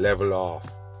 It level off.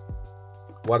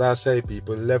 What I say,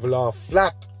 people, level off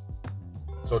flat.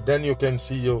 So then you can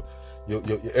see your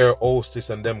air hostess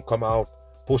and them come out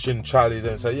pushing trolleys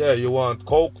and say, yeah, you want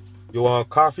Coke? You want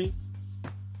coffee?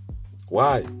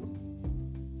 Why?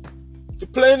 The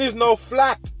plane is now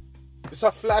flat. It's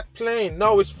a flat plane.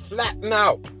 Now it's flattened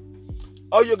out.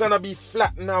 Or you're going to be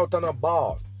flattened out on a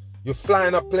ball. You fly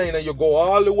in a plane and you go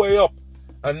all the way up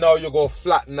and now you go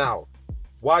flatten out.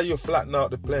 Why you flatten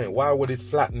out the plane? Why would it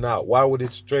flatten out? Why would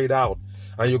it straight out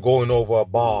and you're going over a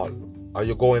ball? Are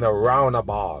you going around a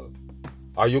ball?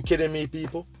 Are you kidding me,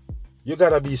 people? You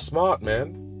gotta be smart,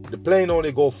 man. The plane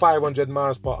only go 500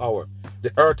 miles per hour.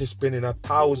 The earth is spinning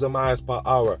 1,000 miles per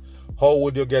hour. How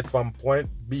would you get from point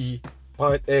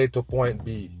A to point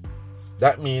B?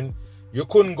 That means you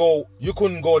couldn't go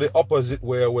the opposite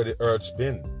way where the earth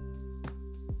spin.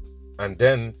 And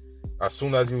then as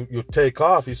soon as you take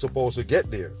off, you're supposed to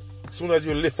get there. As soon as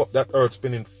you lift up that earth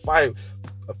spinning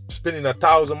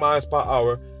 1,000 miles per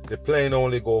hour, the plane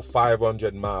only go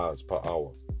 500 miles per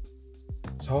hour.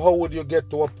 So how would you get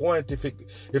to a point if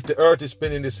the earth is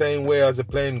spinning the same way as the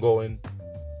plane going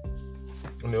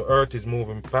and the earth is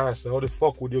moving fast? How the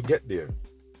fuck would you get there?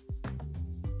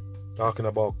 talking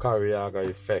about Cariaga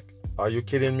effect. Are you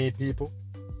kidding me, people?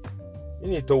 You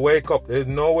need to wake up. There's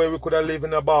no way we could have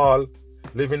living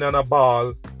on a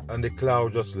ball, and the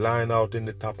cloud just lying out in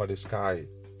the top of the sky.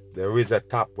 There is a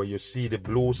top where you see the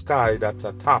blue sky. That's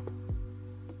a top.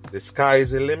 The sky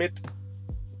is the limit.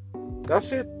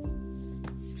 That's it.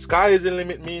 Sky is the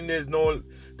limit, mean there's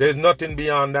nothing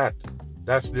beyond that.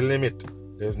 That's the limit.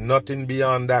 There's nothing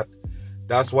beyond that.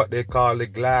 That's what they call the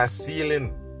glass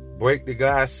ceiling. Break the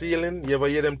glass ceiling. You ever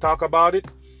hear them talk about it?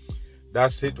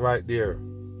 That's it right there.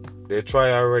 They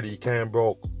try already, you can't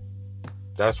broke.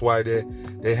 That's why they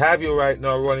have you right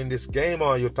now running this game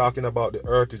on you, talking about the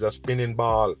earth is a spinning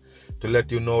ball, to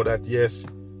let you know that yes,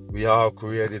 we are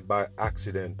created by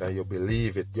accident, and you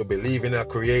believe it. You believe in a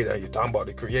creator. You're talking about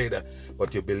the creator,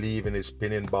 but you believe in a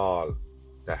spinning ball.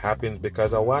 That happens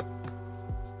because of what?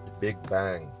 The Big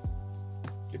Bang.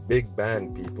 The Big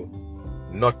Bang, people.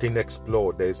 Nothing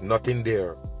explodes. There's nothing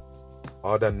there.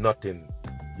 Other than nothing.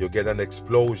 You get an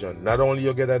explosion. Not only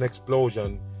you get an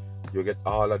explosion, you get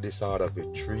all of this out of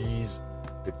it. Trees,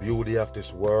 the beauty of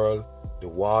this world, the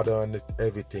water and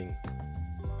everything.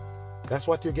 That's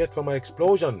what you get from an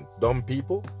explosion, dumb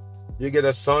people. You get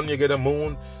a sun, you get a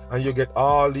moon, and you get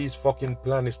all these fucking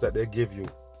planets that they give you.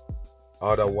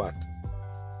 Out of what?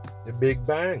 The Big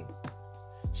Bang.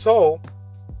 So,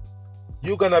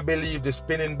 you gonna believe the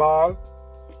spinning ball?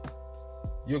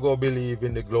 You go believe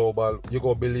in the global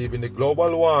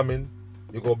warming,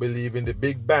 you go believe in the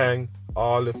Big Bang,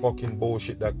 all the fucking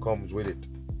bullshit that comes with it.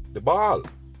 The ball.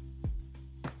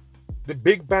 The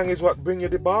Big Bang is what bring you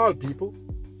the ball, people.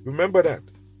 Remember that.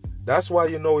 That's why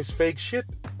you know it's fake shit.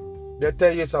 They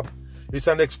tell you it's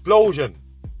an explosion.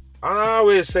 And I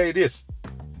always say this.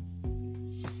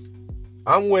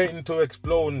 I'm waiting to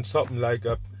explode something like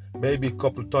maybe a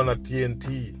couple ton of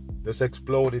TNT. Just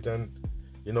explode it and,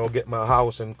 get my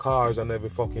house and cars and every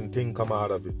fucking thing come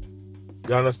out of it.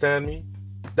 You understand me?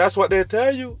 That's what they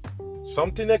tell you.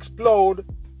 Something explode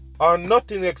or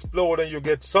nothing explode and you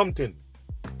get something.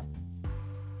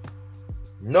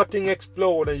 Nothing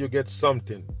explode and you get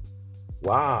something.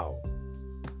 Wow.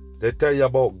 They tell you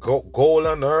about gold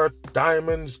and earth,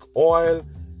 diamonds, oil.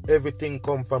 Everything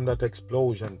come from that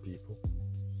explosion, people.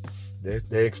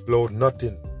 They explode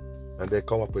nothing and they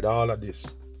come up with all of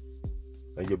this.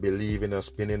 And you believe in a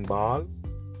spinning ball?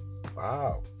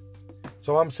 Wow.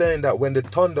 So I'm saying that when the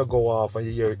thunder go off and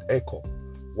you hear it echo,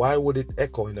 why would it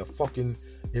echo in a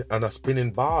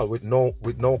spinning ball with no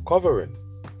covering?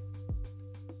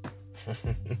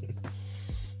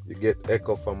 You get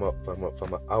echo from an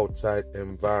outside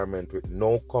environment with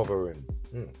no covering.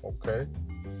 Okay.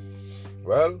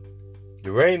 Well,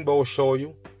 the rainbow show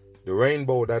you. The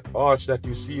rainbow, that arch that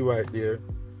you see right there,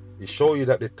 it show you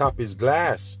that the top is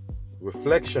glass.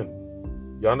 Reflection.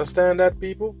 You understand that,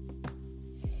 people?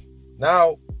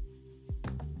 Now,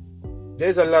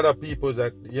 there's a lot of people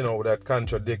that, that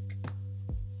contradict,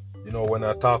 when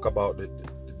I talk about the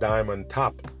diamond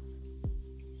top.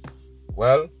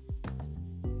 Well,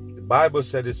 the Bible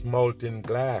said it's molten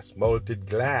glass. What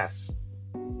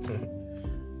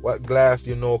glass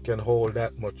can hold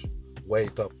that much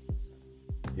weight up?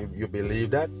 You believe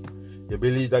that? You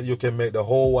believe that you can make the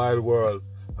whole wide world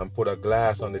and put a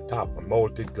glass on the top, a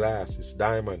molten glass? It's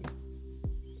diamond.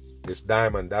 It's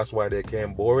diamond. That's why they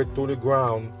can't bore it to the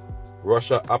ground.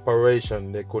 Russia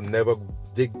operation, they could never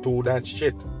dig through that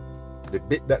shit. The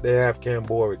bit that they have can't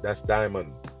bore it. That's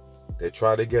diamond. They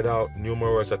try to get out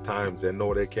numerous times. They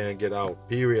know they can't get out.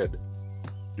 Period.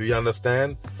 Do you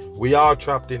understand? We are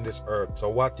trapped in this earth. So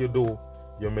what you do,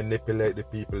 you manipulate the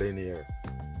people in here.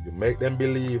 You make them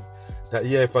believe that,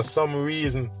 for some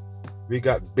reason, we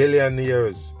got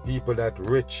billionaires, people that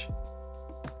rich,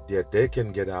 they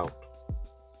can get out.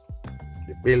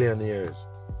 The billionaires.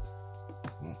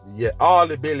 Yeah, all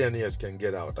the billionaires can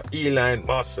get out. Elon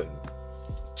Musk and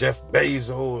Jeff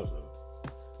Bezos,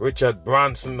 Richard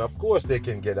Branson, of course they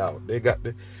can get out. They got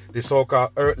the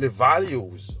so-called earthly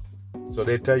values. So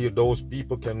they tell you those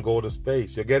people can go to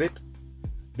space. You get it?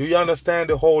 Do you understand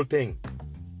the whole thing?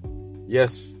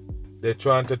 Yes, they're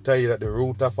trying to tell you that the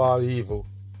root of all evil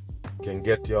can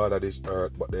get you out of this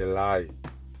earth, but they lie.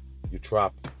 You're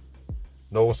trapped.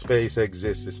 No space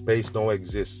exists. The space don't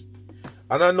exist.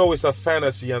 And I know it's a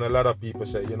fantasy, and a lot of people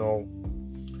say,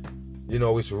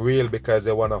 it's real because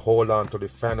they want to hold on to the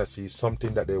fantasy,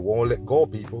 something that they won't let go,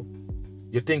 people.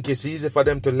 You think it's easy for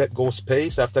them to let go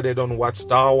space after they don't watch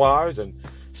Star Wars and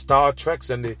Star Treks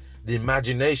and the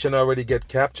imagination already get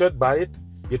captured by it?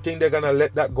 You think they're going to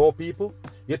let that go, people?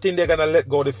 You think they're going to let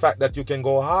go the fact that you can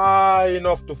go high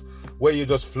enough to where you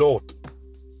just float?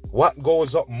 What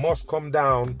goes up must come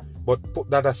down, but put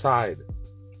that aside.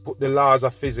 put the laws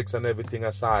of physics and everything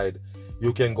aside,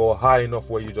 you can go high enough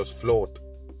where you just float.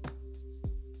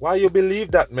 Why you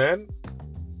believe that, man?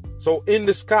 So in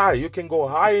the sky, you can go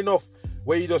high enough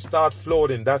where you just start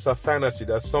floating. That's a fantasy.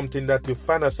 That's something that you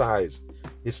fantasize.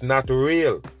 It's not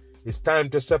real. It's time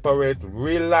to separate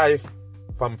real life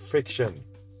from fiction.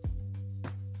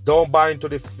 Don't buy into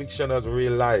the fiction as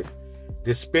real life.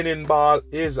 The spinning ball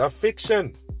is a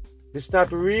fiction. It's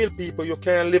not real, people. You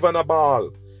can't live on a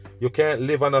ball. You can't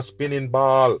live on a spinning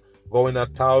ball going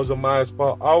 1,000 miles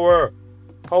per hour.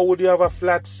 How would you have a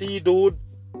flat sea, dude?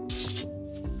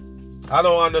 I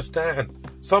don't understand.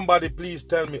 Somebody please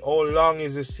tell me, how long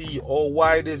is the sea? How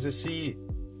wide is the sea?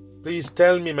 Please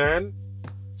tell me, man.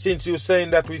 Since you're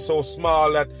saying that we're so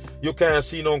small that you can't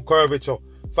see no curvature.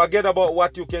 Forget about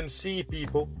what you can see,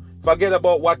 people. Forget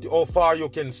about how far you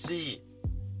can see.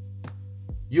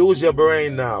 Use your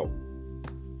brain now.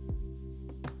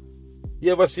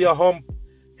 You ever see a hump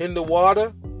in the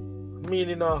water?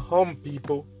 Meaning a hump,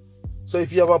 people. So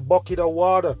if you have a bucket of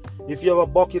water, if you have a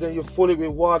bucket and you fill it with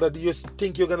water, do you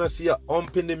think you're gonna see a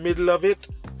hump in the middle of it?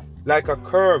 Like a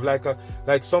curve,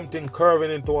 like something curving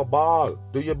into a ball.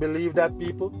 Do you believe that,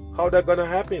 people? How that gonna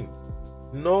happen?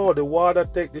 No, the water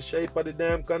take the shape of the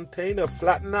damn container,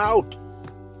 flatten out.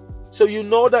 So you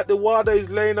know that the water is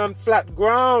laying on flat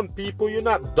ground, people. You're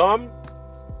not dumb.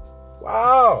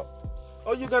 Wow.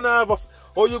 Or you're gonna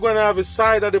have a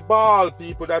side of the ball,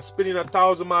 people, that's spinning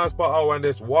 1,000 miles per hour and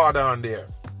there's water on there.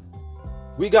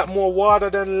 We got more water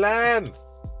than land.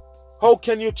 How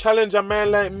can you challenge a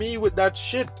man like me with that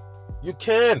shit? You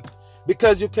can't.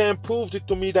 Because you can't prove it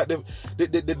to me that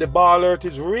the ball earth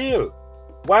is real.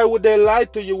 Why would they lie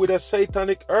to you with a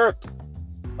satanic earth?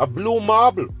 A blue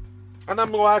marble. And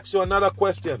I'm going to ask you another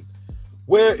question.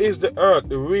 Where is the earth,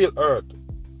 the real earth?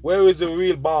 Where is the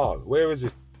real ball? Where is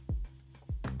it?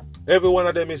 Every one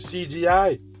of them is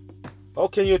CGI. How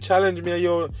can you challenge me?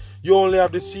 You only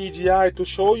have the CGI to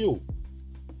show you.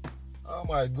 Oh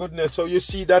my goodness. So you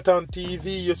see that on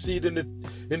TV, you see it in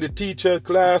the teacher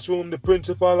classroom, the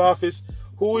principal office.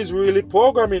 Who is really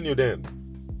programming you then?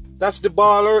 That's the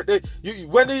ball earth.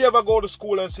 When do you ever go to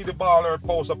school and see the ball earth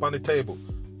post up on the table?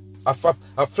 A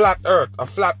flat earth,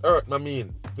 I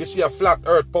mean. You see a flat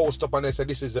earth post up and they say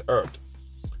this is the earth.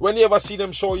 When you ever see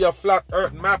them show you a flat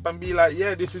earth map and be like,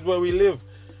 yeah, this is where we live.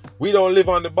 We don't live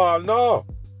on the ball. No.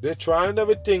 They're trying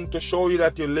everything to show you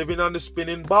that you're living on the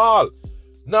spinning ball.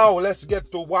 Now, let's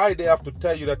get to why they have to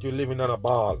tell you that you're living on a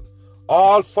ball.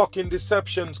 All fucking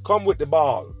deceptions come with the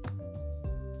ball.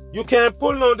 You can't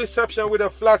pull no deception with a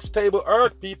flat, stable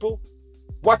earth, people.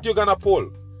 What you gonna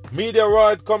pull?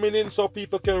 Meteoroid coming in so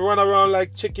people can run around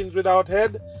like chickens without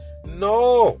head?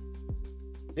 No.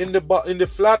 In the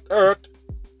flat earth,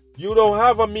 you don't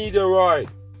have a meteoroid.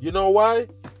 You know why?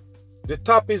 The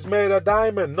top is made of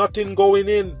diamond. Nothing going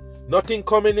in, nothing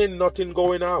coming in, nothing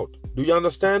going out. Do you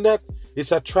understand that?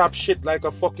 It's a trap shit like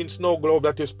a fucking snow globe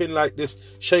that you spin like this,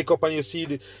 shake up and you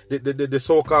see the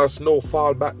so-called snow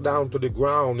fall back down to the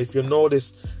ground. If you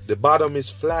notice, the bottom is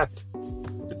flat.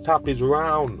 The top is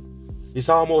round. It's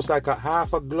almost like a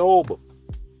half a globe.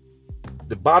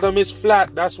 The bottom is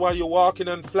flat. That's why you're walking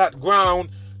on flat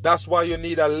ground. That's why you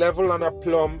need a level and a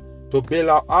plumb to build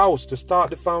a house, to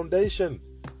start the foundation.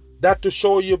 That to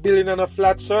show you building on a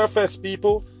flat surface,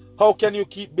 people. How can you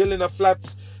keep building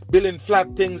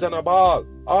flat things on a ball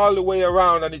all the way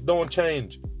around and it don't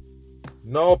change?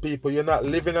 No, people, you're not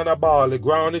living on a ball. The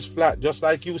ground is flat, just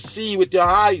like you see with your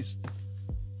eyes.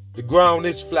 The ground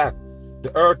is flat.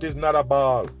 The earth is not a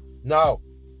ball. Now,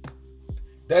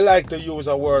 they like to use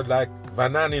a word like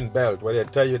Vannanin belt, where they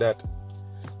tell you that,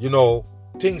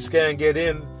 things can't get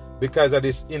in because of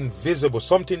this invisible,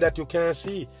 something that you can't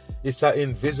see. It's an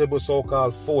invisible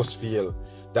so-called force field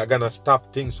that's gonna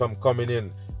stop things from coming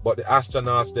in. But the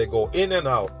astronauts, they go in and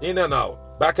out,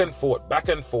 back and forth.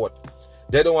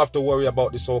 They don't have to worry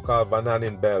about the so-called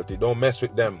Vannanin belt. It don't mess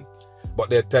with them. But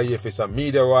they tell you if it's a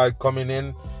meteoroid coming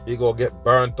in, it go get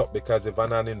burnt up because the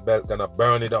Vannanin belt gonna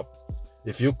burn it up.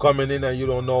 If you coming in and you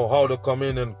don't know how to come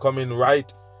in and come in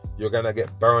right, you're gonna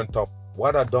get burnt up.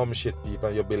 What a dumb shit, people,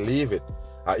 and you believe it.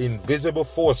 An invisible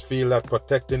force field that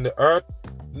protecting the earth?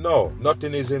 No,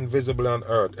 nothing is invisible on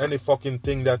earth. Any fucking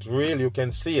thing that's real, you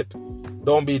can see it.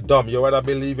 Don't be dumb. You rather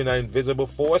believe in an invisible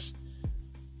force?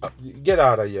 Get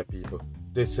out of here, people.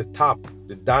 It's a top,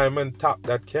 the diamond top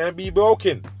that can't be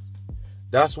broken.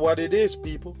 That's what it is,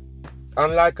 people.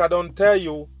 And like I don't tell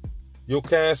you, you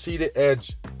can't see the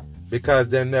edge because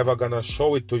they're never gonna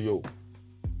show it to you.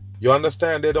 You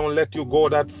understand? They don't let you go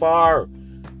that far.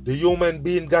 The human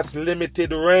being got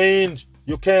limited range.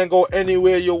 You can't go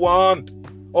anywhere you want.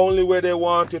 Only where they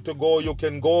want you to go, you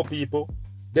can go, people.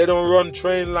 They don't run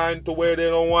train line to where they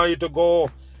don't want you to go.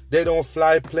 They don't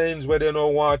fly planes where they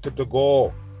don't want you to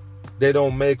go. They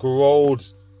don't make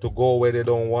roads to go where they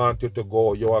don't want you to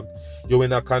go. You're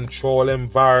in a controlled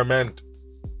environment.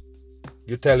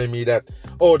 You're telling me that,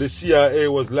 oh, the CIA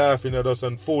was laughing at us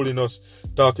and fooling us,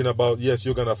 talking about, yes,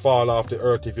 you're going to fall off the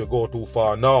earth if you go too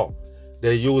far. No.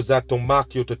 They use that to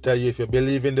mock you, to tell you if you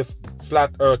believe in the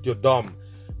flat earth, you're dumb,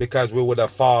 because we would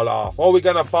have fall off. Oh, we're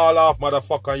going to fall off,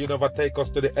 motherfucker. You never take us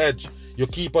to the edge. You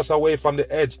keep us away from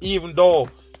the edge, even though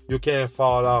you can't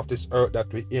fall off this earth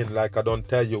that we're in. Like I don't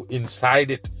tell you,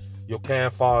 inside it, you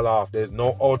can't fall off. There's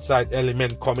no outside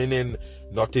element coming in,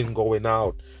 nothing going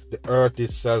out. The earth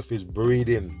itself is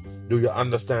breathing. Do you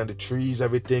understand? The trees,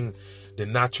 everything, the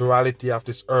naturality of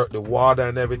this earth, the water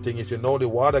and everything. If you know, the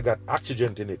water got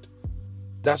oxygen in it.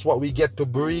 That's what we get to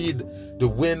breathe. The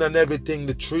wind and everything,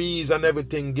 the trees and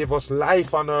everything give us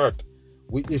life on earth.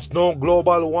 It's no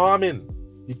global warming.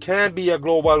 It can't be a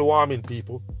global warming,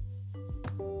 people.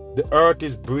 The earth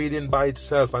is breathing by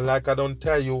itself. And like I don't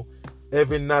tell you,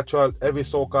 every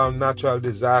so-called natural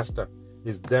disaster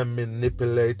is them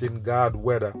manipulating God's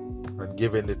weather and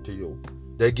giving it to you.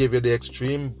 They give you the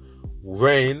extreme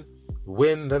rain,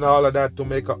 wind and all of that to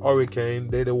make a hurricane.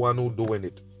 They're the one who doing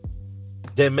it.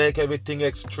 They make everything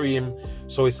extreme,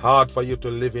 so it's hard for you to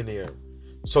live in here.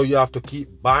 So you have to keep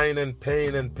buying and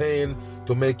paying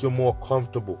to make you more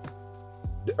comfortable.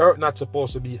 The earth not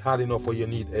supposed to be hot enough for you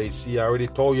need AC. I already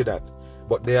told you that.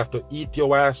 But they have to eat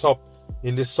your ass up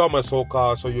in the summer,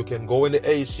 so-called, so you can go in the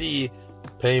AC,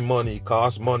 pay money,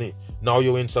 cost money. Now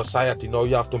you're in society. Now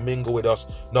you have to mingle with us.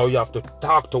 Now you have to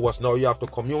talk to us. Now you have to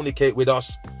communicate with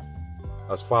us.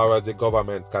 As far as the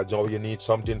government, because now you need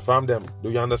something from them.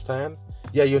 Do you understand?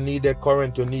 Yeah, you need their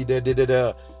current, you need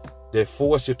their, they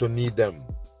force you to need them.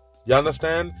 You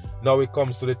understand? Now it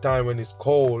comes to the time when it's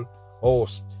cold. Oh,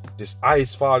 this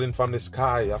ice falling from the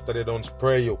sky after they don't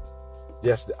spray you.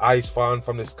 Yes, the ice falling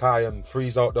from the sky and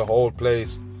freeze out the whole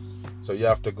place. So you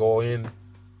have to go in,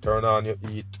 turn on your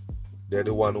heat. They're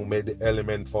the one who made the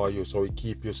element for you, so it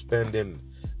keep you spending.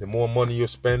 The more money you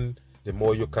spend, the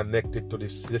more you're connected to the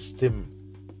system.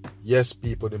 Yes,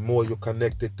 people, the more you're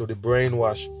connected to the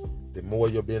brainwash, the more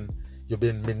you've been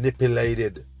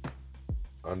manipulated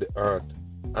on the earth.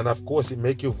 And of course, it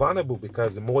make you vulnerable,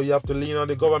 because the more you have to lean on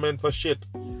the government for shit,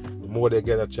 the more they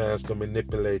get a chance to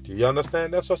manipulate you. You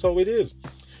understand? That's just how it is.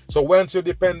 So once you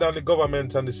depend on the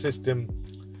government and the system,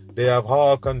 they have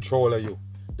all control of you.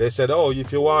 They said, oh,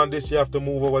 if you want this, you have to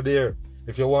move over there.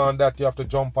 If you want that, you have to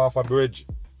jump off a bridge.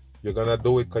 You're going to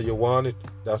do it because you want it.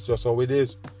 That's just how it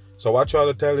is. So I try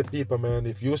to tell the people, man,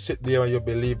 if you sit there and you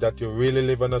believe that you really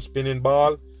live on a spinning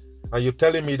ball, and you're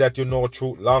telling me that you know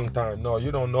truth long time. No,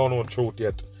 you don't know no truth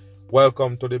yet.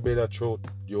 Welcome to the bitter truth,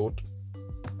 youth.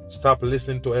 Stop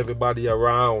listening to everybody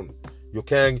around. You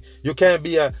can't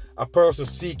be a person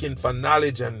seeking for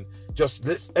knowledge and just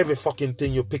every fucking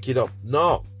thing you pick it up.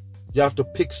 No. You have to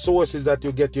pick sources that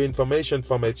you get your information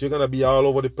from. You're going to be all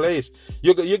over the place.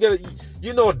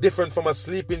 You're different from a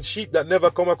sleeping sheep that never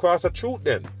come across a truth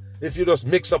then. If you just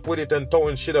mix up with it and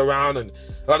throwing shit around and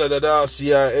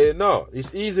CIA. No,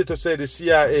 it's easy to say the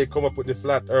CIA come up with the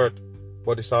flat earth,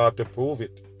 but it's hard to prove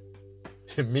it.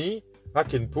 Me, I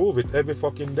can prove it every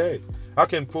fucking day. I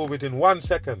can prove it in 1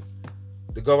 second.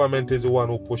 The government is the one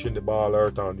who pushing the ball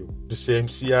earth on you. The same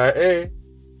CIA.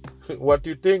 What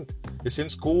do you think? It's in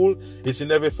school. It's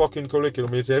in every fucking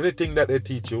curriculum. It's everything that they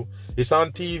teach you. It's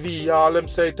on TV. All them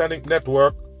satanic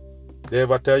network. They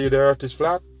ever tell you the earth is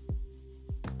flat?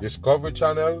 Discovery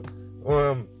Channel,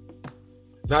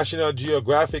 National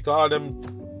Geographic, all them.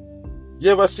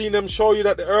 You ever seen them show you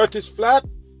that the earth is flat?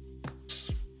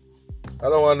 I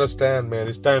don't understand, man.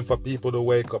 It's time for people to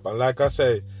wake up. And like I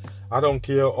say, I don't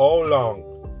care how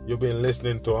long you've been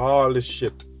listening to all this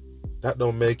shit. That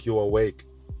don't make you awake.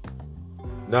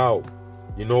 Now,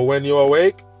 you know when you're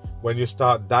awake? When you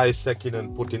start dissecting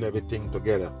and putting everything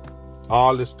together.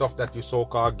 All the stuff that you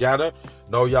so-called gather,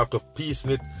 now you have to piece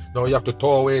it. Now you have to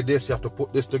throw away this, you have to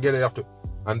put this together, you have to,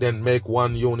 and then make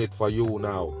one unit for you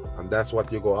now. And that's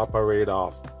what you go operate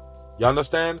off. You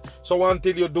understand? So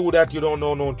until you do that, you don't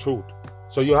know no truth.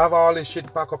 So you have all this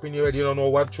shit packed up in your head. You don't know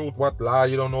what truth, what lie.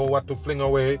 You don't know what to fling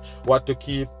away, what to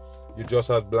keep. You're just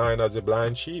as blind as a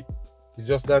blind sheep. It's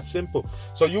just that simple.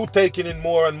 So you taking in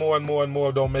more and more and more and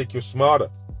more don't make you smarter.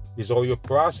 It's how you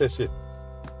process it.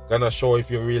 Gonna show if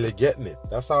you're really getting it.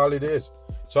 That's all it is.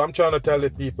 So I'm trying to tell the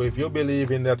people, if you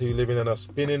believe in that you're living in a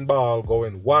spinning ball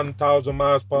going 1,000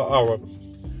 miles per hour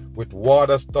with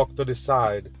water stuck to the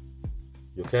side,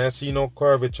 you can't see no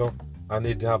curvature, and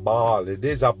it's a ball. It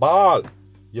is a ball.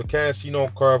 You can't see no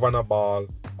curve on a ball.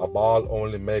 A ball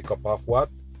only make up of what?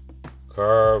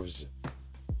 curves.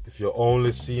 If you're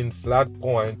only seeing flat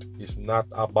point, it's not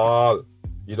a ball.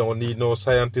 You don't need no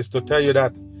scientist to tell you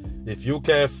that. If you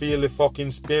can't feel the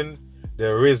fucking spin,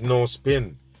 there is no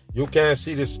spin. You can't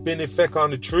see the spin effect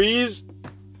on the trees,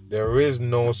 there is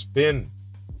no spin.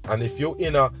 And if you're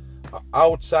in a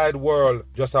outside world,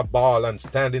 just a ball and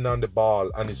standing on the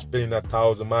ball and it's spinning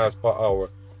 1,000 miles per hour,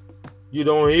 you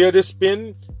don't hear the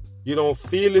spin, you don't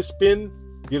feel the spin,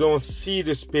 you don't see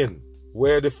the spin.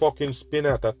 Where the fucking spin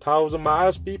at? 1,000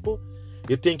 miles, people?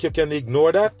 You think you can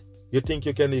ignore that? You think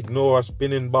you can ignore a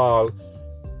spinning ball?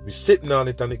 We're sitting on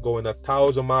it and it going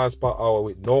 1,000 miles per hour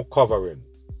with no covering.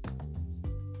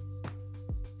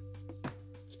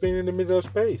 Spinning in the middle of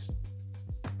space.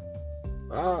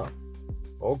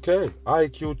 Okay.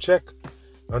 IQ check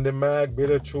on the Mag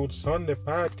Bitter Truth Sunday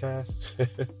podcast.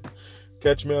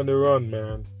 Catch me on the run,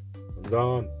 man. I'm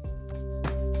gone.